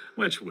 Yeah,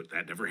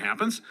 that never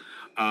happens.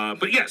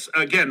 But yes,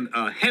 again,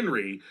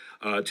 Henry,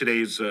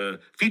 today's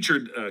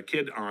featured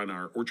kid on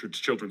our Orchard's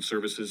Children's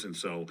Services, and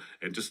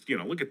just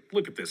look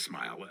at this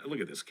smile, look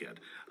at this kid,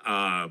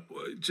 and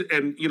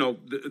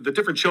the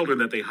different children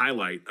that they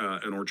highlight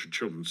in Orchard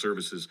Children's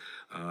Services,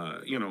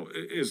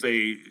 is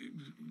they.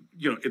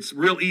 It's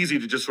real easy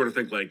to just sort of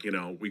think like,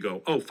 we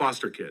go, oh,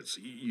 foster kids.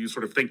 You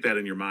sort of think that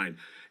in your mind,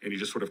 and you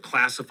just sort of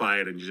classify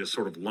it, and you just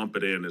sort of lump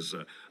it in as,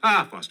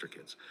 foster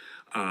kids.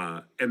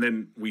 And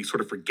then we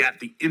sort of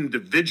forget the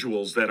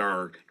individuals that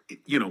are,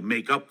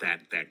 make up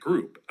that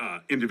group,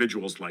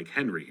 individuals like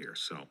Henry here.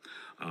 So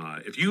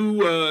if you,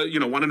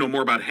 want to know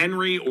more about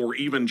Henry or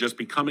even just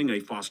becoming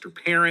a foster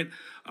parent,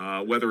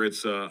 whether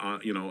it's, a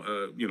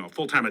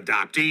full-time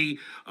adoptee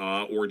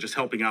or just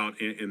helping out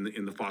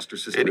in the foster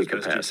system. Any as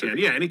best capacity. you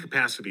can. Yeah, any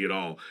capacity at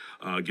all.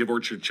 Give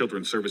Orchard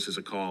Children's Services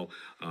a call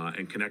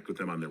and connect with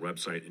them on their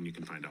website, and you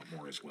can find out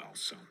more as well.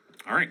 So,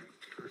 all right.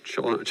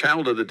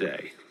 Child of the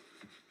day.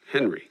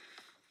 Henry.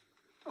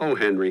 Oh,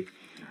 Henry.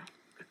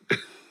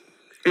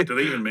 Do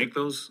they even make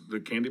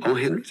the candy bars? Oh,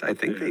 Henry's? I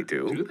think they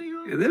do. Do they?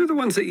 And they're the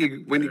ones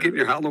that when you get in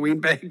your Halloween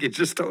bag, you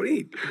just don't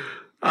eat.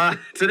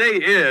 Today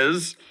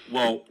is...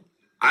 Well,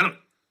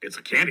 it's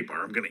a candy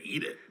bar. I'm going to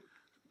eat it.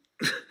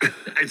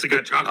 It's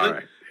got chocolate. All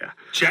right, yeah.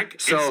 Check.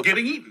 So it's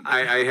getting eaten.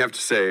 I have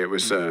to say, it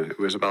was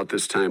about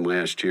this time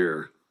last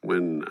year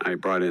when I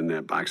brought in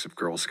that box of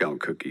Girl Scout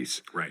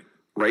cookies. Right.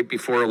 Right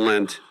before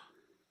Lent,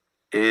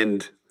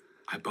 and...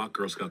 I bought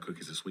Girl Scout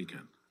cookies this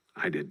weekend.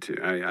 I did too.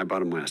 I bought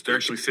them last They're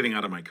week. actually sitting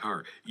out of my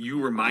car.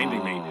 You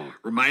reminding me. Oh.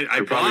 I They're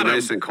bought probably them.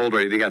 nice and cold,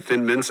 right? They got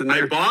Thin Mints in I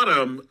there? bought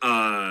them.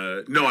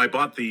 No, I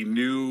bought the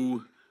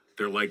new.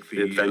 They're like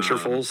the The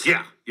Adventurefuls?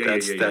 Yeah.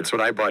 That's what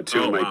I bought too.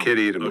 Oh, My wow. kid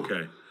ate them.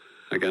 Okay.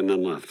 I got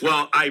none left.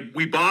 Well,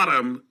 we bought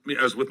them.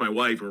 I was with my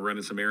wife. We were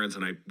running some errands,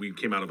 and we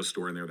came out of a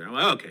store, and they were there. I'm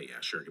like, okay, yeah,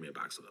 sure, give me a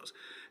box of those.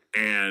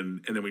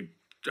 And then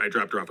I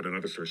dropped her off at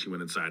another store. She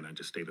went inside, and I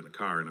just stayed in the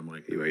car. And I'm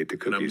like, You ate the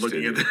and I'm cookies,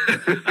 looking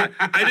didn't at.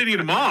 I didn't eat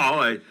them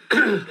all.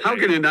 How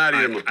can you not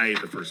eat them? I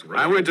ate the first row.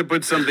 I went to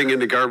put something in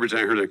the garbage,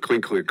 and I heard a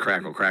clink, clink,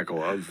 crackle,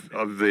 crackle of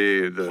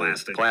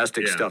the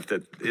plastic yeah. stuff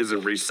that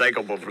isn't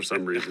recyclable for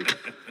some reason.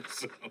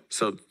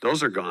 So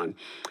those are gone.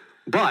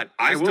 But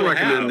I will still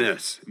recommend have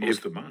this.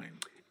 Most of mine.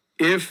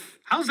 If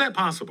How's that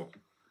possible?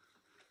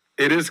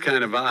 it is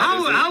kind of odd.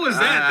 isn't it? How is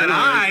that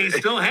I don't know.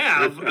 still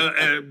have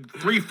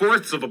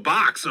 3/4 of a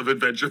box of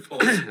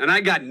Adventurefuls? And I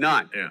got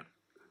none. Yeah.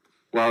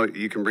 Well,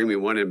 you can bring me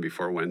one in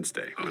before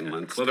Wednesday. When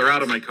Lent's- Well, they're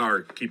out of my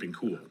car, keeping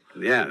cool.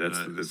 yeah, that's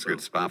a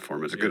good spot for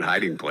them. It's a good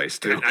hiding place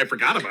too. I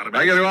forgot about them.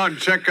 I got to go out and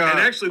check And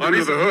actually,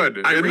 under the hood,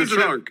 in the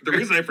trunk. The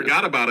reason I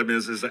forgot about them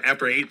is that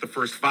after I ate the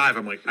first 5,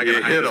 I'm like, I You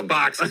gotta hide hit this 'em.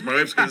 box because my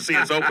wife's gonna see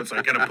it's open, so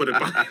I gotta put it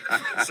back.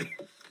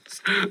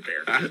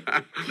 There.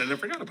 And then I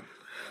forgot about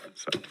it.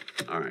 So,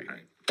 all right. All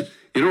right.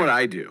 You know what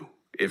I do?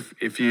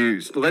 If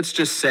you let's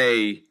just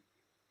say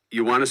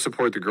you want to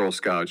support the Girl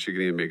Scouts, you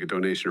can either make a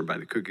donation or buy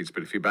the cookies.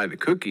 But if you buy the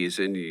cookies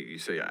and you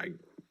say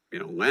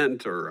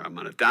Lent or I'm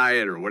on a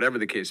diet or whatever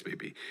the case may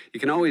be, you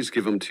can always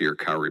give them to your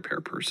car repair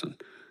person,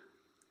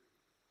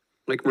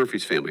 like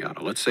Murphy's Family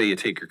Auto. Let's say you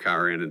take your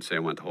car in and say I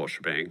want the whole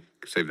shebang,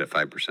 save that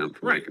 5%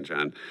 for Mike and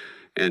John,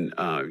 and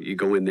you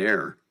go in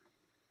there,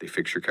 they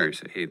fix your car. You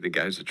say, hey, the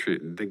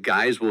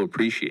guys will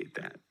appreciate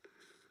that.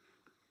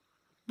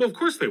 Well, of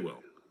course they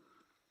will.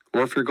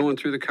 Or if you're going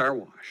through the car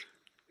wash,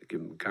 you give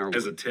them a car wash.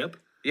 As a tip,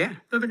 Yeah.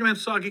 then they're gonna have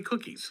soggy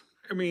cookies.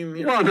 I mean,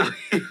 you Well, know.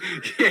 no,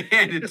 you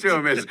hand it to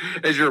them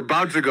as you're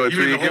about to go through.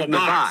 mean You the give whole them the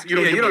box. box. You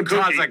don't give You them don't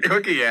a toss cookie. a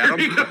cookie at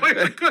You them. know,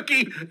 it's a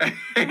cookie.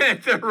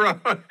 Hit the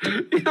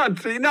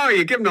road. No,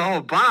 you give them the whole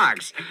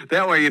box.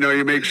 That way,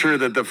 you make sure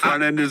that the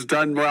front end is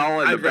done well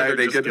and I'd the back rather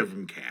they just get. give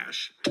them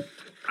cash.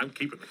 I'm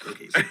keeping the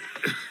cookies.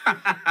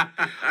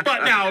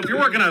 But now, if you're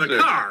working on a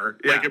car,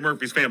 like Yeah. at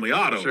Murphy's Family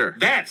Auto, Sure.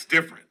 that's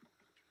different.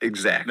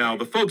 Exactly. Now,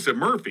 the folks at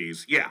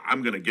Murphy's, yeah,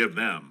 I'm going to give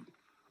them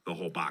the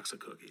whole box of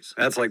cookies.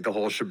 That's like the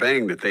whole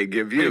shebang that they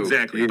give you.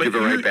 Exactly. You But give it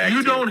right back. you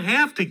to don't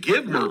have to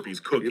give Murphy's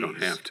you cookies.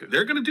 don't have to.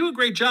 They're going to do a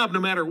great job no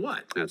matter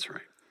what. That's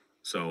right.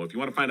 So if you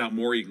want to find out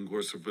more, you can, of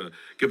course,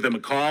 give them a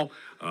call.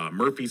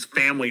 Murphy's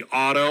Family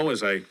Auto,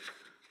 as I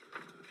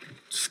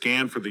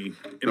scan for the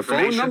information. The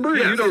phone number?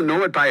 Yes. You don't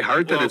know it by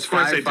heart that Well, it's of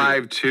course I do.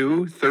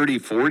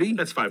 552-3040?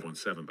 That's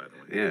 517, by the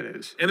way. Yeah, it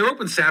is. And they're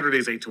open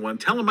Saturdays 8 to 1.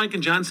 Tell them Mike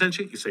and John sent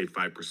you. You save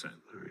 5%.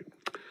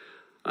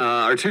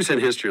 Our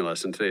 2-cent history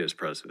lesson today is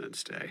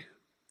President's Day.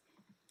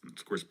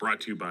 It's, of course,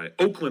 brought to you by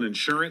Oakland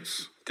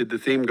Insurance. Did the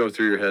theme go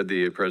through your head,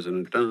 the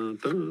president? Dun,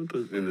 dun,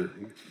 dun, in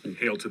the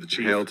Hail to the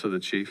chief. hail to the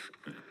chief.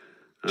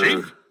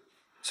 Chief?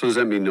 So does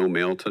that mean no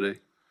mail today?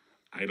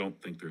 I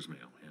don't think there's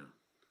mail, yeah.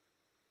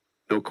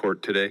 No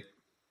court today?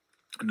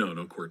 No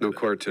court No today.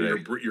 court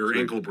today. Your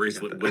ankle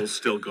bracelet will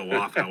still go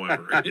off,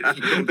 however. if you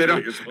They do don't.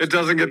 what you're supposed It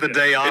doesn't to get the do.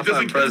 day It off doesn't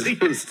on get the-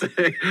 President's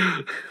Day.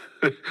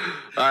 All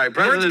right,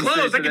 Court's President's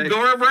closed. Day I can today. go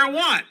wherever I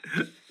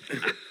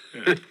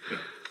want.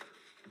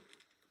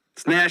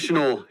 It's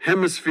National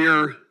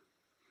Hemisphere,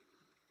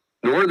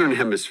 Northern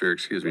Hemisphere.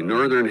 Excuse me,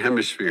 Northern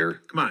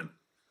Hemisphere. Come on.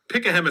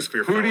 Pick a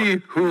hemisphere. fella.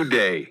 Hootie Hoo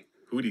Day.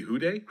 Hootie Hoo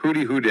Day?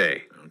 Hootie Hoo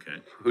Day.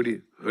 Okay.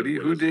 Hootie What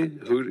Hoo is Day.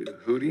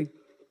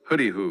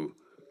 Hoodie Hoo.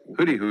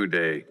 Hoodie Hoo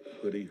Day.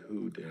 Hootie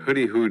Hoo Day.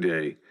 Hoodie Hoo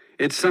Day.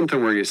 It's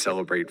something where you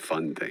celebrate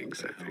fun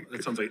things, I think.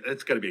 That sounds like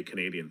that's got to be a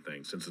Canadian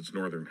thing since it's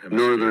Northern Hemisphere.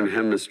 Northern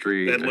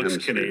Hemisphere. That looks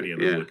Hemisphere. Canadian.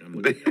 Yeah. I'm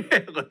looking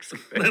at It looks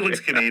That looks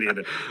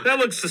Canadian. That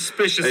looks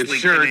suspiciously It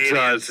sure Canadian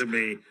does. to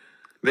me.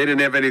 They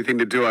didn't have anything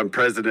to do on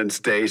President's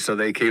Day, so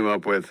they came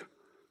up with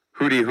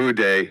Hootie Hoo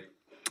Day.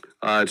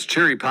 It's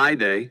Cherry Pie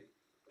Day.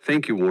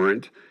 Thank you,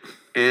 Warrant.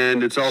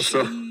 And it's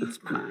also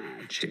my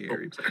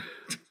cherry pie.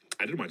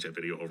 I did watch that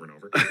video over and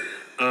over.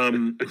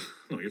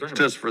 No, you're talking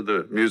Just for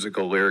the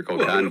musical, lyrical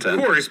about, content.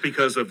 of course,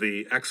 because of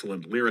the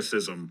excellent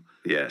lyricism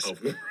Yes.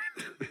 of Warren.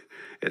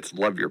 It's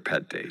Love Your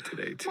Pet Day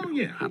today, too. Oh,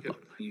 yeah. I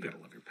You love gotta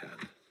love your pet.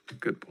 it.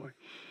 Good boy.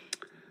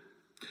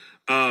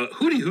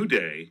 Hootie Hoo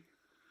Day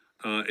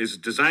is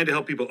designed to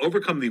help people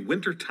overcome the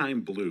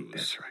wintertime blues.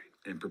 That's right.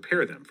 And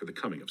prepare them for the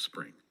coming of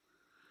spring.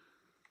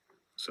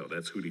 So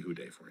that's Hootie Hoo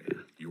Day for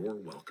you. You're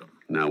welcome.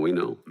 Now we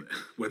know.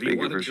 Whether Thank you you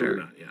want for it to or sharing.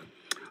 not,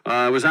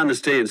 yeah. It was on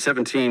this day in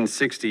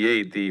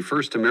 1768, the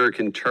first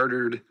American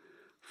chartered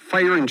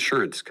fire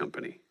insurance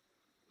company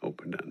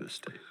opened on this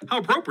day. How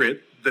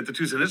appropriate that the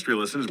Tuesday History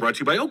Lesson is brought to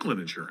you by Oakland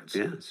Insurance.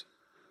 Yes.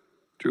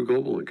 Drew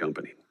Goebel and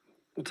Company.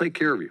 We'll take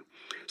care of you.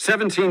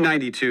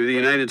 1792, the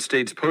United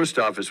States Post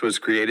Office was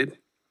created.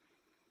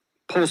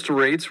 Postal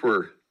rates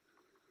were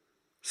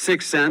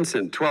 6 cents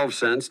and 12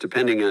 cents,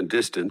 depending on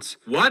distance.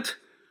 What?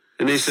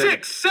 And they said,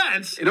 6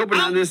 cents? it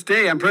opened on this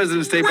day, on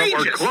President's Day, but we're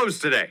Outrageous.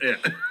 closed today. Yeah.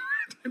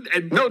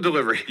 And No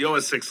delivery. you owe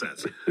us 6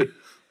 cents.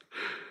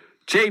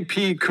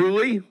 J.P.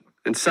 Cooley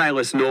and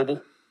Silas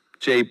Noble.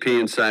 J.P.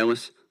 and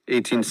Silas,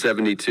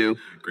 1872.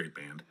 Great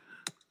band.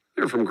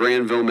 They're from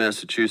Granville,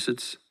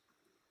 Massachusetts.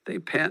 They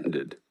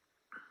patented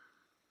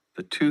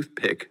the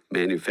toothpick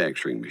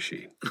manufacturing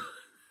machine.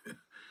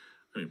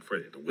 I mean, before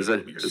you had to Is whittle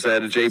that them is yourself.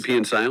 that a J.P.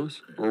 and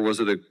Silas? Or was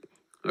it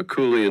a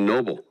Cooley and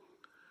Noble?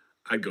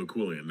 I'd go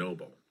Cooley and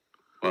Noble.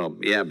 Well,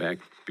 yeah, back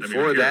mean,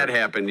 before if that you're-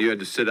 happened, you had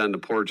to sit on the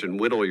porch and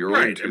whittle your own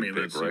Right. I toothpick, mean,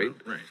 that's, right?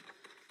 right.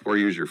 Or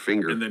use your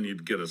finger. And then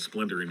you'd get a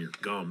splinter in your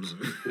gums.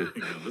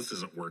 This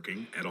isn't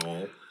working at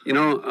all.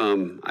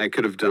 I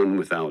could have done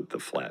without the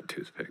flat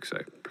toothpicks.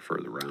 I prefer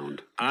the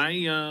round.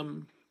 I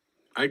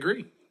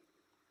agree.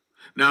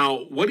 Now,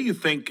 what do you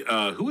think?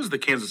 Who was the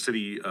Kansas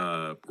City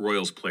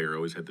Royals player who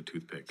always had the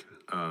toothpick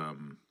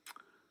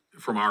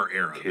from our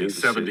era,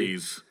 Kansas the City?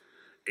 70s,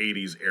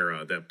 80s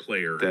era? That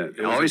player That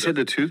It always had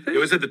the the toothpick? It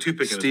always had the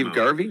toothpick. Steve in his mouth.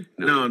 Garvey?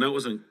 No, it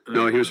wasn't.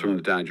 No, he was from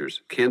the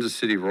Dodgers. Kansas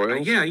City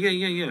Royals? Yeah.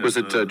 Was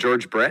it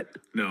George Brett?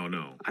 No.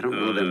 I don't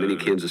know that many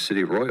Kansas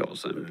City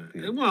Royals.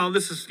 Well,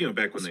 this is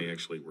back when they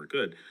actually were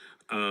good.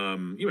 You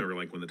remember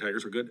like when the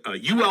Tigers were good?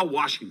 UL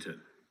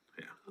Washington.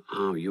 Yeah.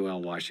 Oh,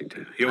 UL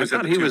Washington. He I always had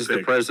thought the he was the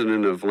toothpick.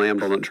 president of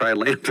Lambda and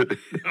Tri-Lambda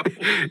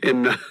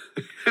in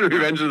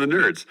Revenge of the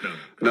Nerds.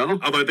 No?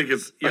 Although I think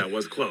it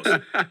was close,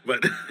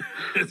 but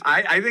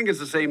I think it's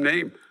the same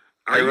name.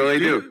 I you really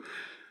do?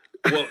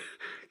 do.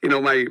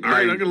 well, My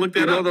right, I'm gonna look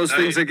that up. those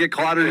things I- that get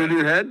clotted in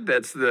your head?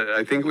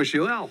 I think it was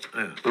UL.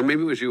 Yeah. Or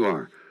maybe it was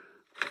UR.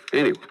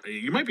 Anyway.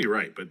 you might be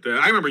right, but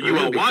I remember UL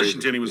might be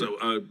Washington. crazy. He was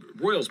a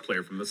Royals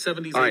player from the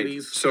 70s, All right.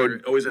 80s. So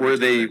always had were the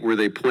they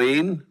toothpick.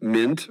 plain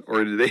mint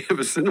or did they have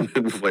a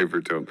cinnamon flavor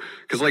to them?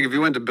 Because like if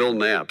you went to Bill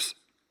Knapp's,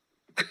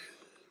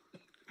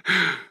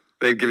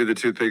 they'd give you the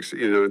toothpicks.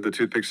 The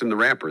toothpicks in the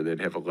wrapper.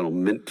 They'd have a little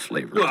mint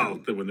flavor. to Well,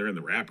 them. when they're in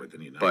the wrapper, then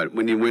you know. But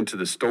when you went to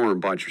the store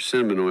and bought your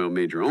cinnamon oil,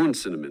 made your own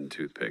cinnamon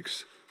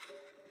toothpicks,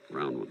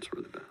 round ones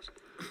were the best.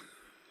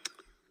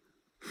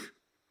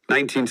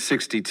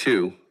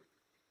 1962,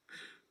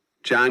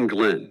 John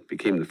Glenn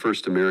became the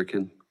first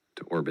American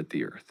to orbit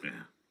the Earth. yeah.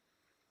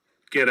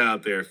 Get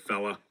out there,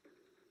 fella.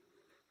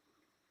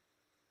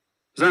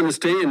 It was on this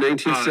day in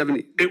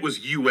 1970. It was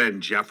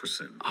UN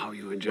Jefferson. Oh,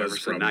 you and Was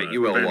Jefferson, from, not Revenge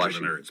UL of the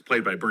Washington. Nerds,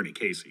 played by Bernie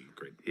Casey.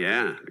 Great.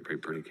 Yeah, the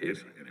great Bernie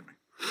Casey. Anyway,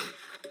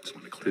 just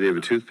wanted to clear Did he have a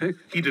that up. toothpick?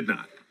 He did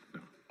not. No,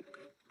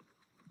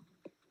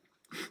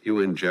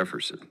 UN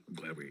Jefferson. I'm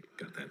glad we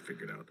got that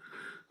figured out.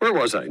 Where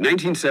was I?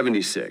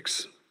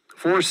 1976.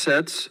 4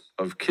 sets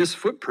of Kiss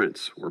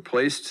footprints were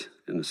placed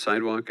in the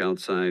sidewalk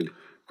outside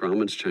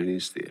Grauman's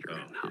Chinese Theater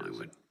in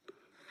Hollywood.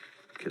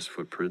 Kiss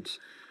footprints.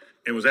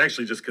 It was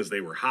actually just because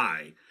they were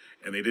high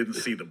and they didn't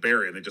see the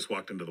barrier and they just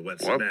walked into the wet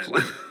Whoops.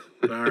 cement.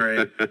 All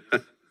right.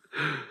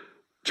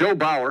 Joe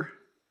Bauer,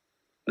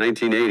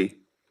 1980,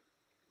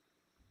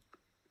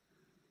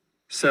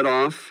 set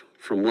off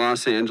from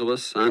Los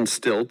Angeles on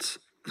stilts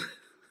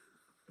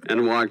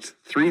and walked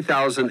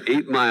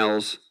 3,008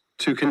 miles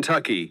to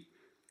Kentucky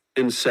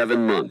in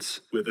 7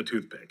 months. With a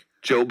toothpick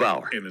Joe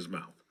Bauer. in his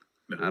mouth.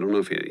 No, I don't know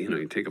if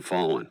you take a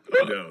fall on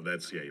no,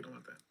 that's, you don't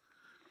want that.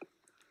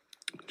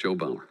 Joe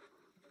Bauer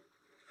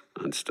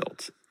on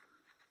stilts.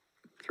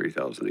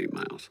 3,008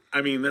 miles.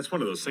 I mean, that's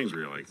one of those things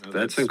where you're like, oh,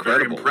 That's very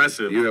incredible.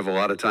 impressive. You have a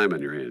lot of time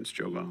on your hands,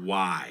 Joe Bauer.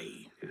 Why?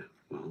 Yeah.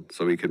 Well,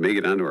 so we could make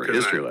it onto our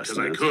history lesson.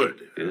 Because I that's could.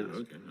 all. Yeah.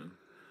 Okay. well.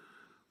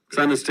 It's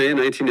on this day in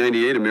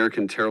 1998,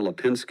 American Tara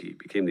Lipinski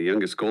became the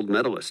youngest gold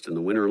medalist in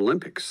the Winter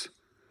Olympics.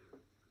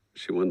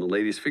 She won the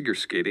ladies figure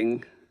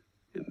skating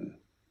in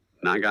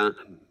Nagano?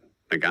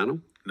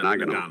 Nagano.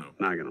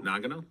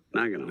 Nagano.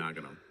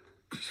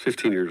 She's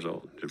 15 years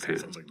old, Japan.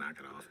 Sounds like knock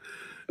it off.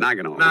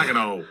 Nagano.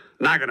 Nagano.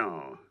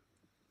 Nagano.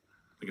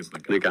 I think it's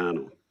Nagano.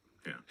 Nagano.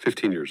 Yeah.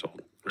 15 years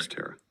old was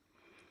Tara.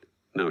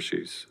 Now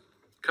she's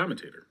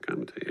Commentator.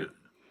 commentating.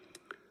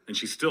 And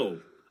she's still,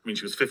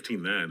 she was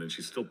 15 then, and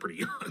she's still pretty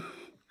young.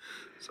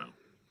 So,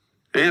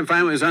 And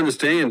finally, it was on this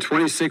day in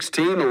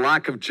 2016, a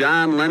lock of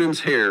John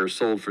Lennon's hair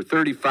sold for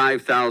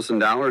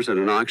 $35,000 at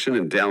an auction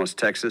in Dallas,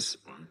 Texas.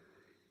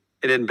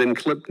 It had been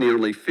clipped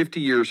nearly 50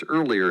 years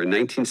earlier in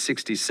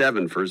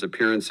 1967 for his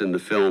appearance in the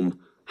film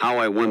How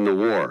I Won the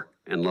War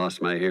and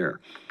Lost My Hair.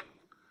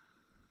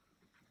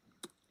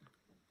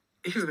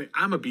 here's the thing.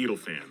 I'm a Beatle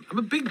fan. I'm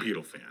a big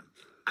Beatle fan.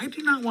 I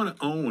do not want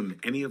to own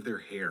any of their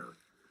hair.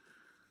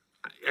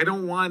 I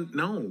don't want,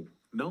 no.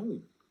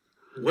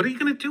 What are you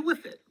going to do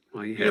with it?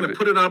 Well, You're going to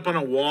put it up on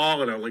a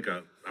wall in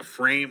a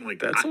frame? Like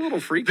That's a little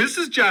freaky. This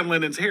is John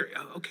Lennon's hair.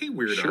 Okay,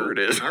 weirdo. Sure it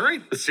is. All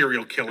right,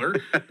 serial killer.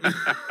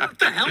 What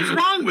the hell's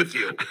wrong with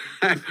you?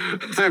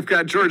 I've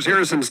got George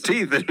Harrison's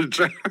teeth in a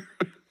jar.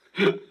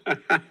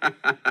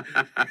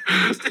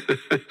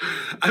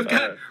 I've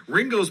got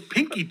Ringo's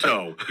pinky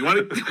toe. You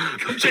want to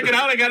come check it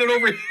out? I got it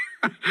over here.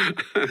 What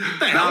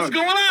the hell's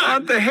going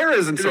on? The hair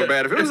isn't so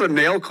bad. If it was a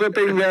nail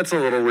clipping, that's a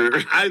little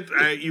weird.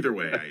 Either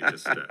way, I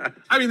just.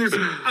 I mean, there's.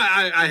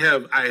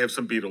 I have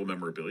some Beatle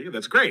memorabilia.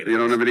 That's great. You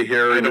don't have any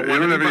hair. I don't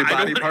want have any I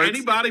body don't parts. want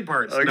any body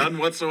parts. Okay. None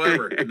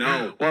whatsoever.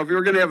 No. Well, if you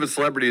were going to have a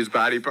celebrity's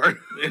body part,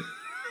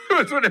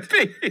 what would it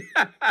be?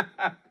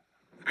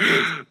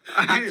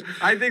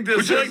 I think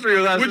this history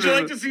lesson. Would you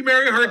like to see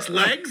Mary Hart's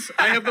legs?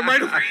 I have them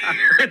right over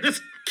here in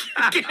this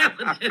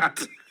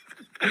cabinet.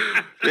 Do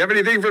you have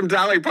anything from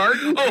Dolly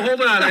Parton? Oh,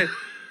 hold on.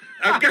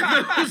 I've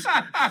got those.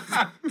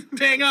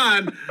 Hang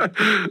on. All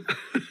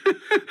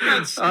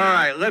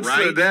right, let's.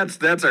 Right.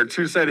 That's our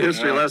 2-cent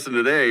history lesson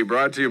today,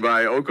 brought to you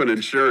by Oakland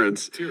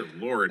Insurance. Dear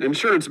Lord.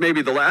 Insurance may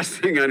be the last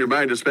thing on your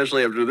mind,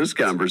 especially after this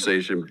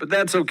conversation, but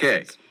that's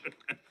okay,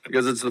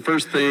 because it's the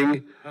first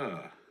thing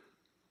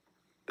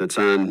that's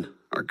on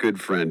our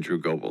good friend Drew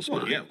Goebel's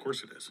Well, mind. yeah, of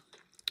course it is.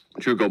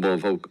 Drew Goebel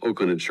of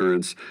Oakland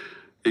Insurance.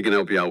 He can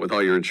help you out with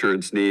all your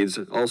insurance needs.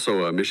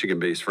 Also,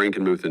 Michigan-based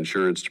Frankenmuth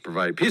Insurance to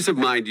provide peace of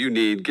mind you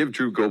need. Give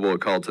Drew Goebel a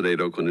call today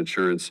at Oakland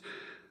Insurance,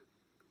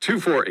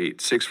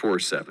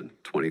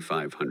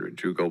 248-647-2500.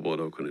 Drew Goebel at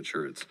Oakland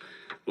Insurance.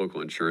 Local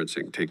insurance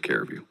and take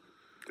care of you.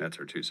 That's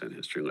our 2-cent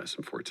history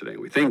lesson for today.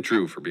 We thank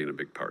Drew for being a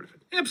big part of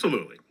it.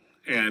 Absolutely.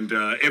 And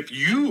if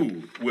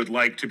you would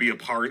like to be a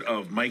part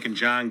of Mike and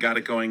John Got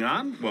It Going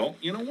On, well,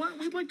 you know what?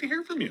 We'd like to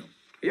hear from you.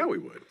 Yeah, we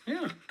would.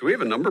 Yeah. Do we have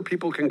a number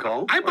people can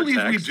call? I or believe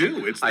we text?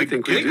 do. It's the I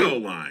think we do.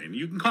 Gigo line.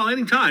 You can call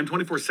anytime,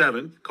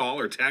 24/7. Call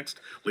or text,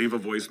 leave a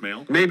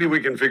voicemail. Maybe we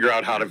can figure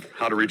out how to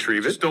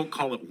retrieve Just it. don't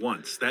call it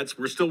once.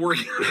 We're still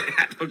working on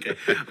that. Okay.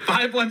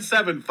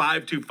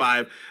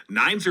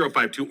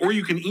 517-525-9052. Or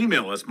you can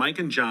email us, Mike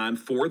and John,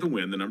 for the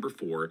win, the number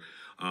 4,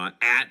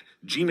 at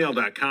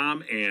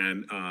gmail.com.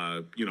 And,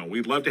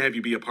 we'd love to have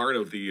you be a part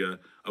of the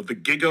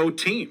Gigo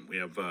team. We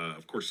have,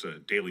 of course, a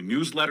daily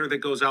newsletter that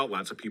goes out.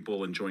 Lots of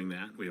people enjoying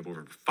that. We have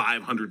over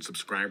 500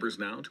 subscribers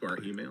now to our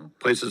email.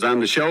 Places on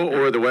the show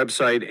or the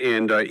website.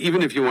 And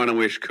even if you want to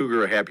wish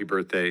Cougar a happy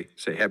birthday,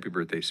 say happy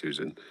birthday,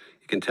 Susan.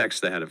 You can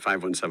text that at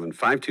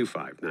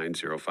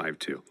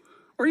 517-525-9052.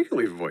 Or you can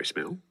leave a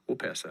voicemail. We'll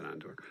pass that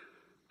on to her.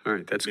 All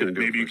right, that's going to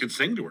do it. Maybe you for could us.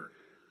 sing to her.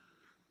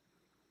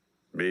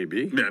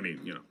 Maybe. I mean,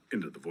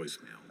 into the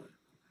voicemail.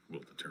 We'll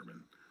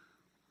determine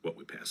what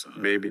we pass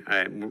on. Maybe.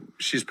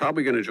 She's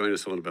probably going to join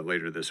us a little bit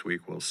later this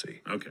week. We'll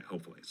see. Okay,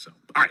 hopefully. So,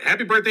 all right,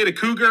 happy birthday to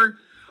Cougar.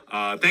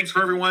 Thanks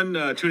for everyone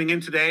tuning in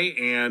today,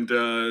 and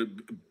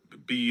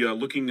be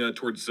looking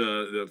towards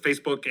the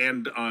Facebook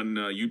and on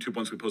YouTube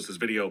once we post this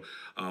video.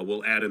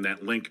 We'll add in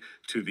that link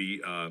to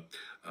the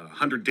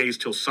 100 Days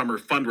Till Summer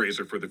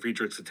fundraiser for the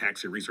Friedrichs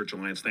Ataxia Research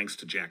Alliance. Thanks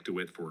to Jack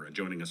DeWitt for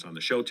joining us on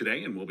the show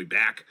today, and we'll be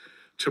back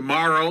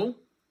tomorrow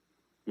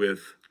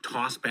with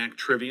Tossback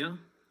Trivia.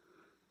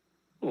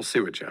 We'll see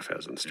what Jeff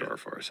has in store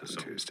for us on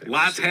Tuesday.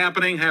 Lots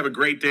happening. Have a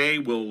great day.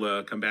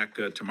 We'll come back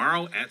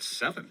tomorrow at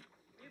 7.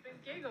 You've been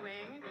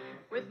giggling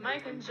with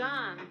Mike and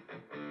John.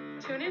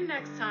 Tune in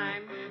next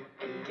time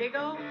and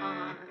giggle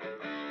on.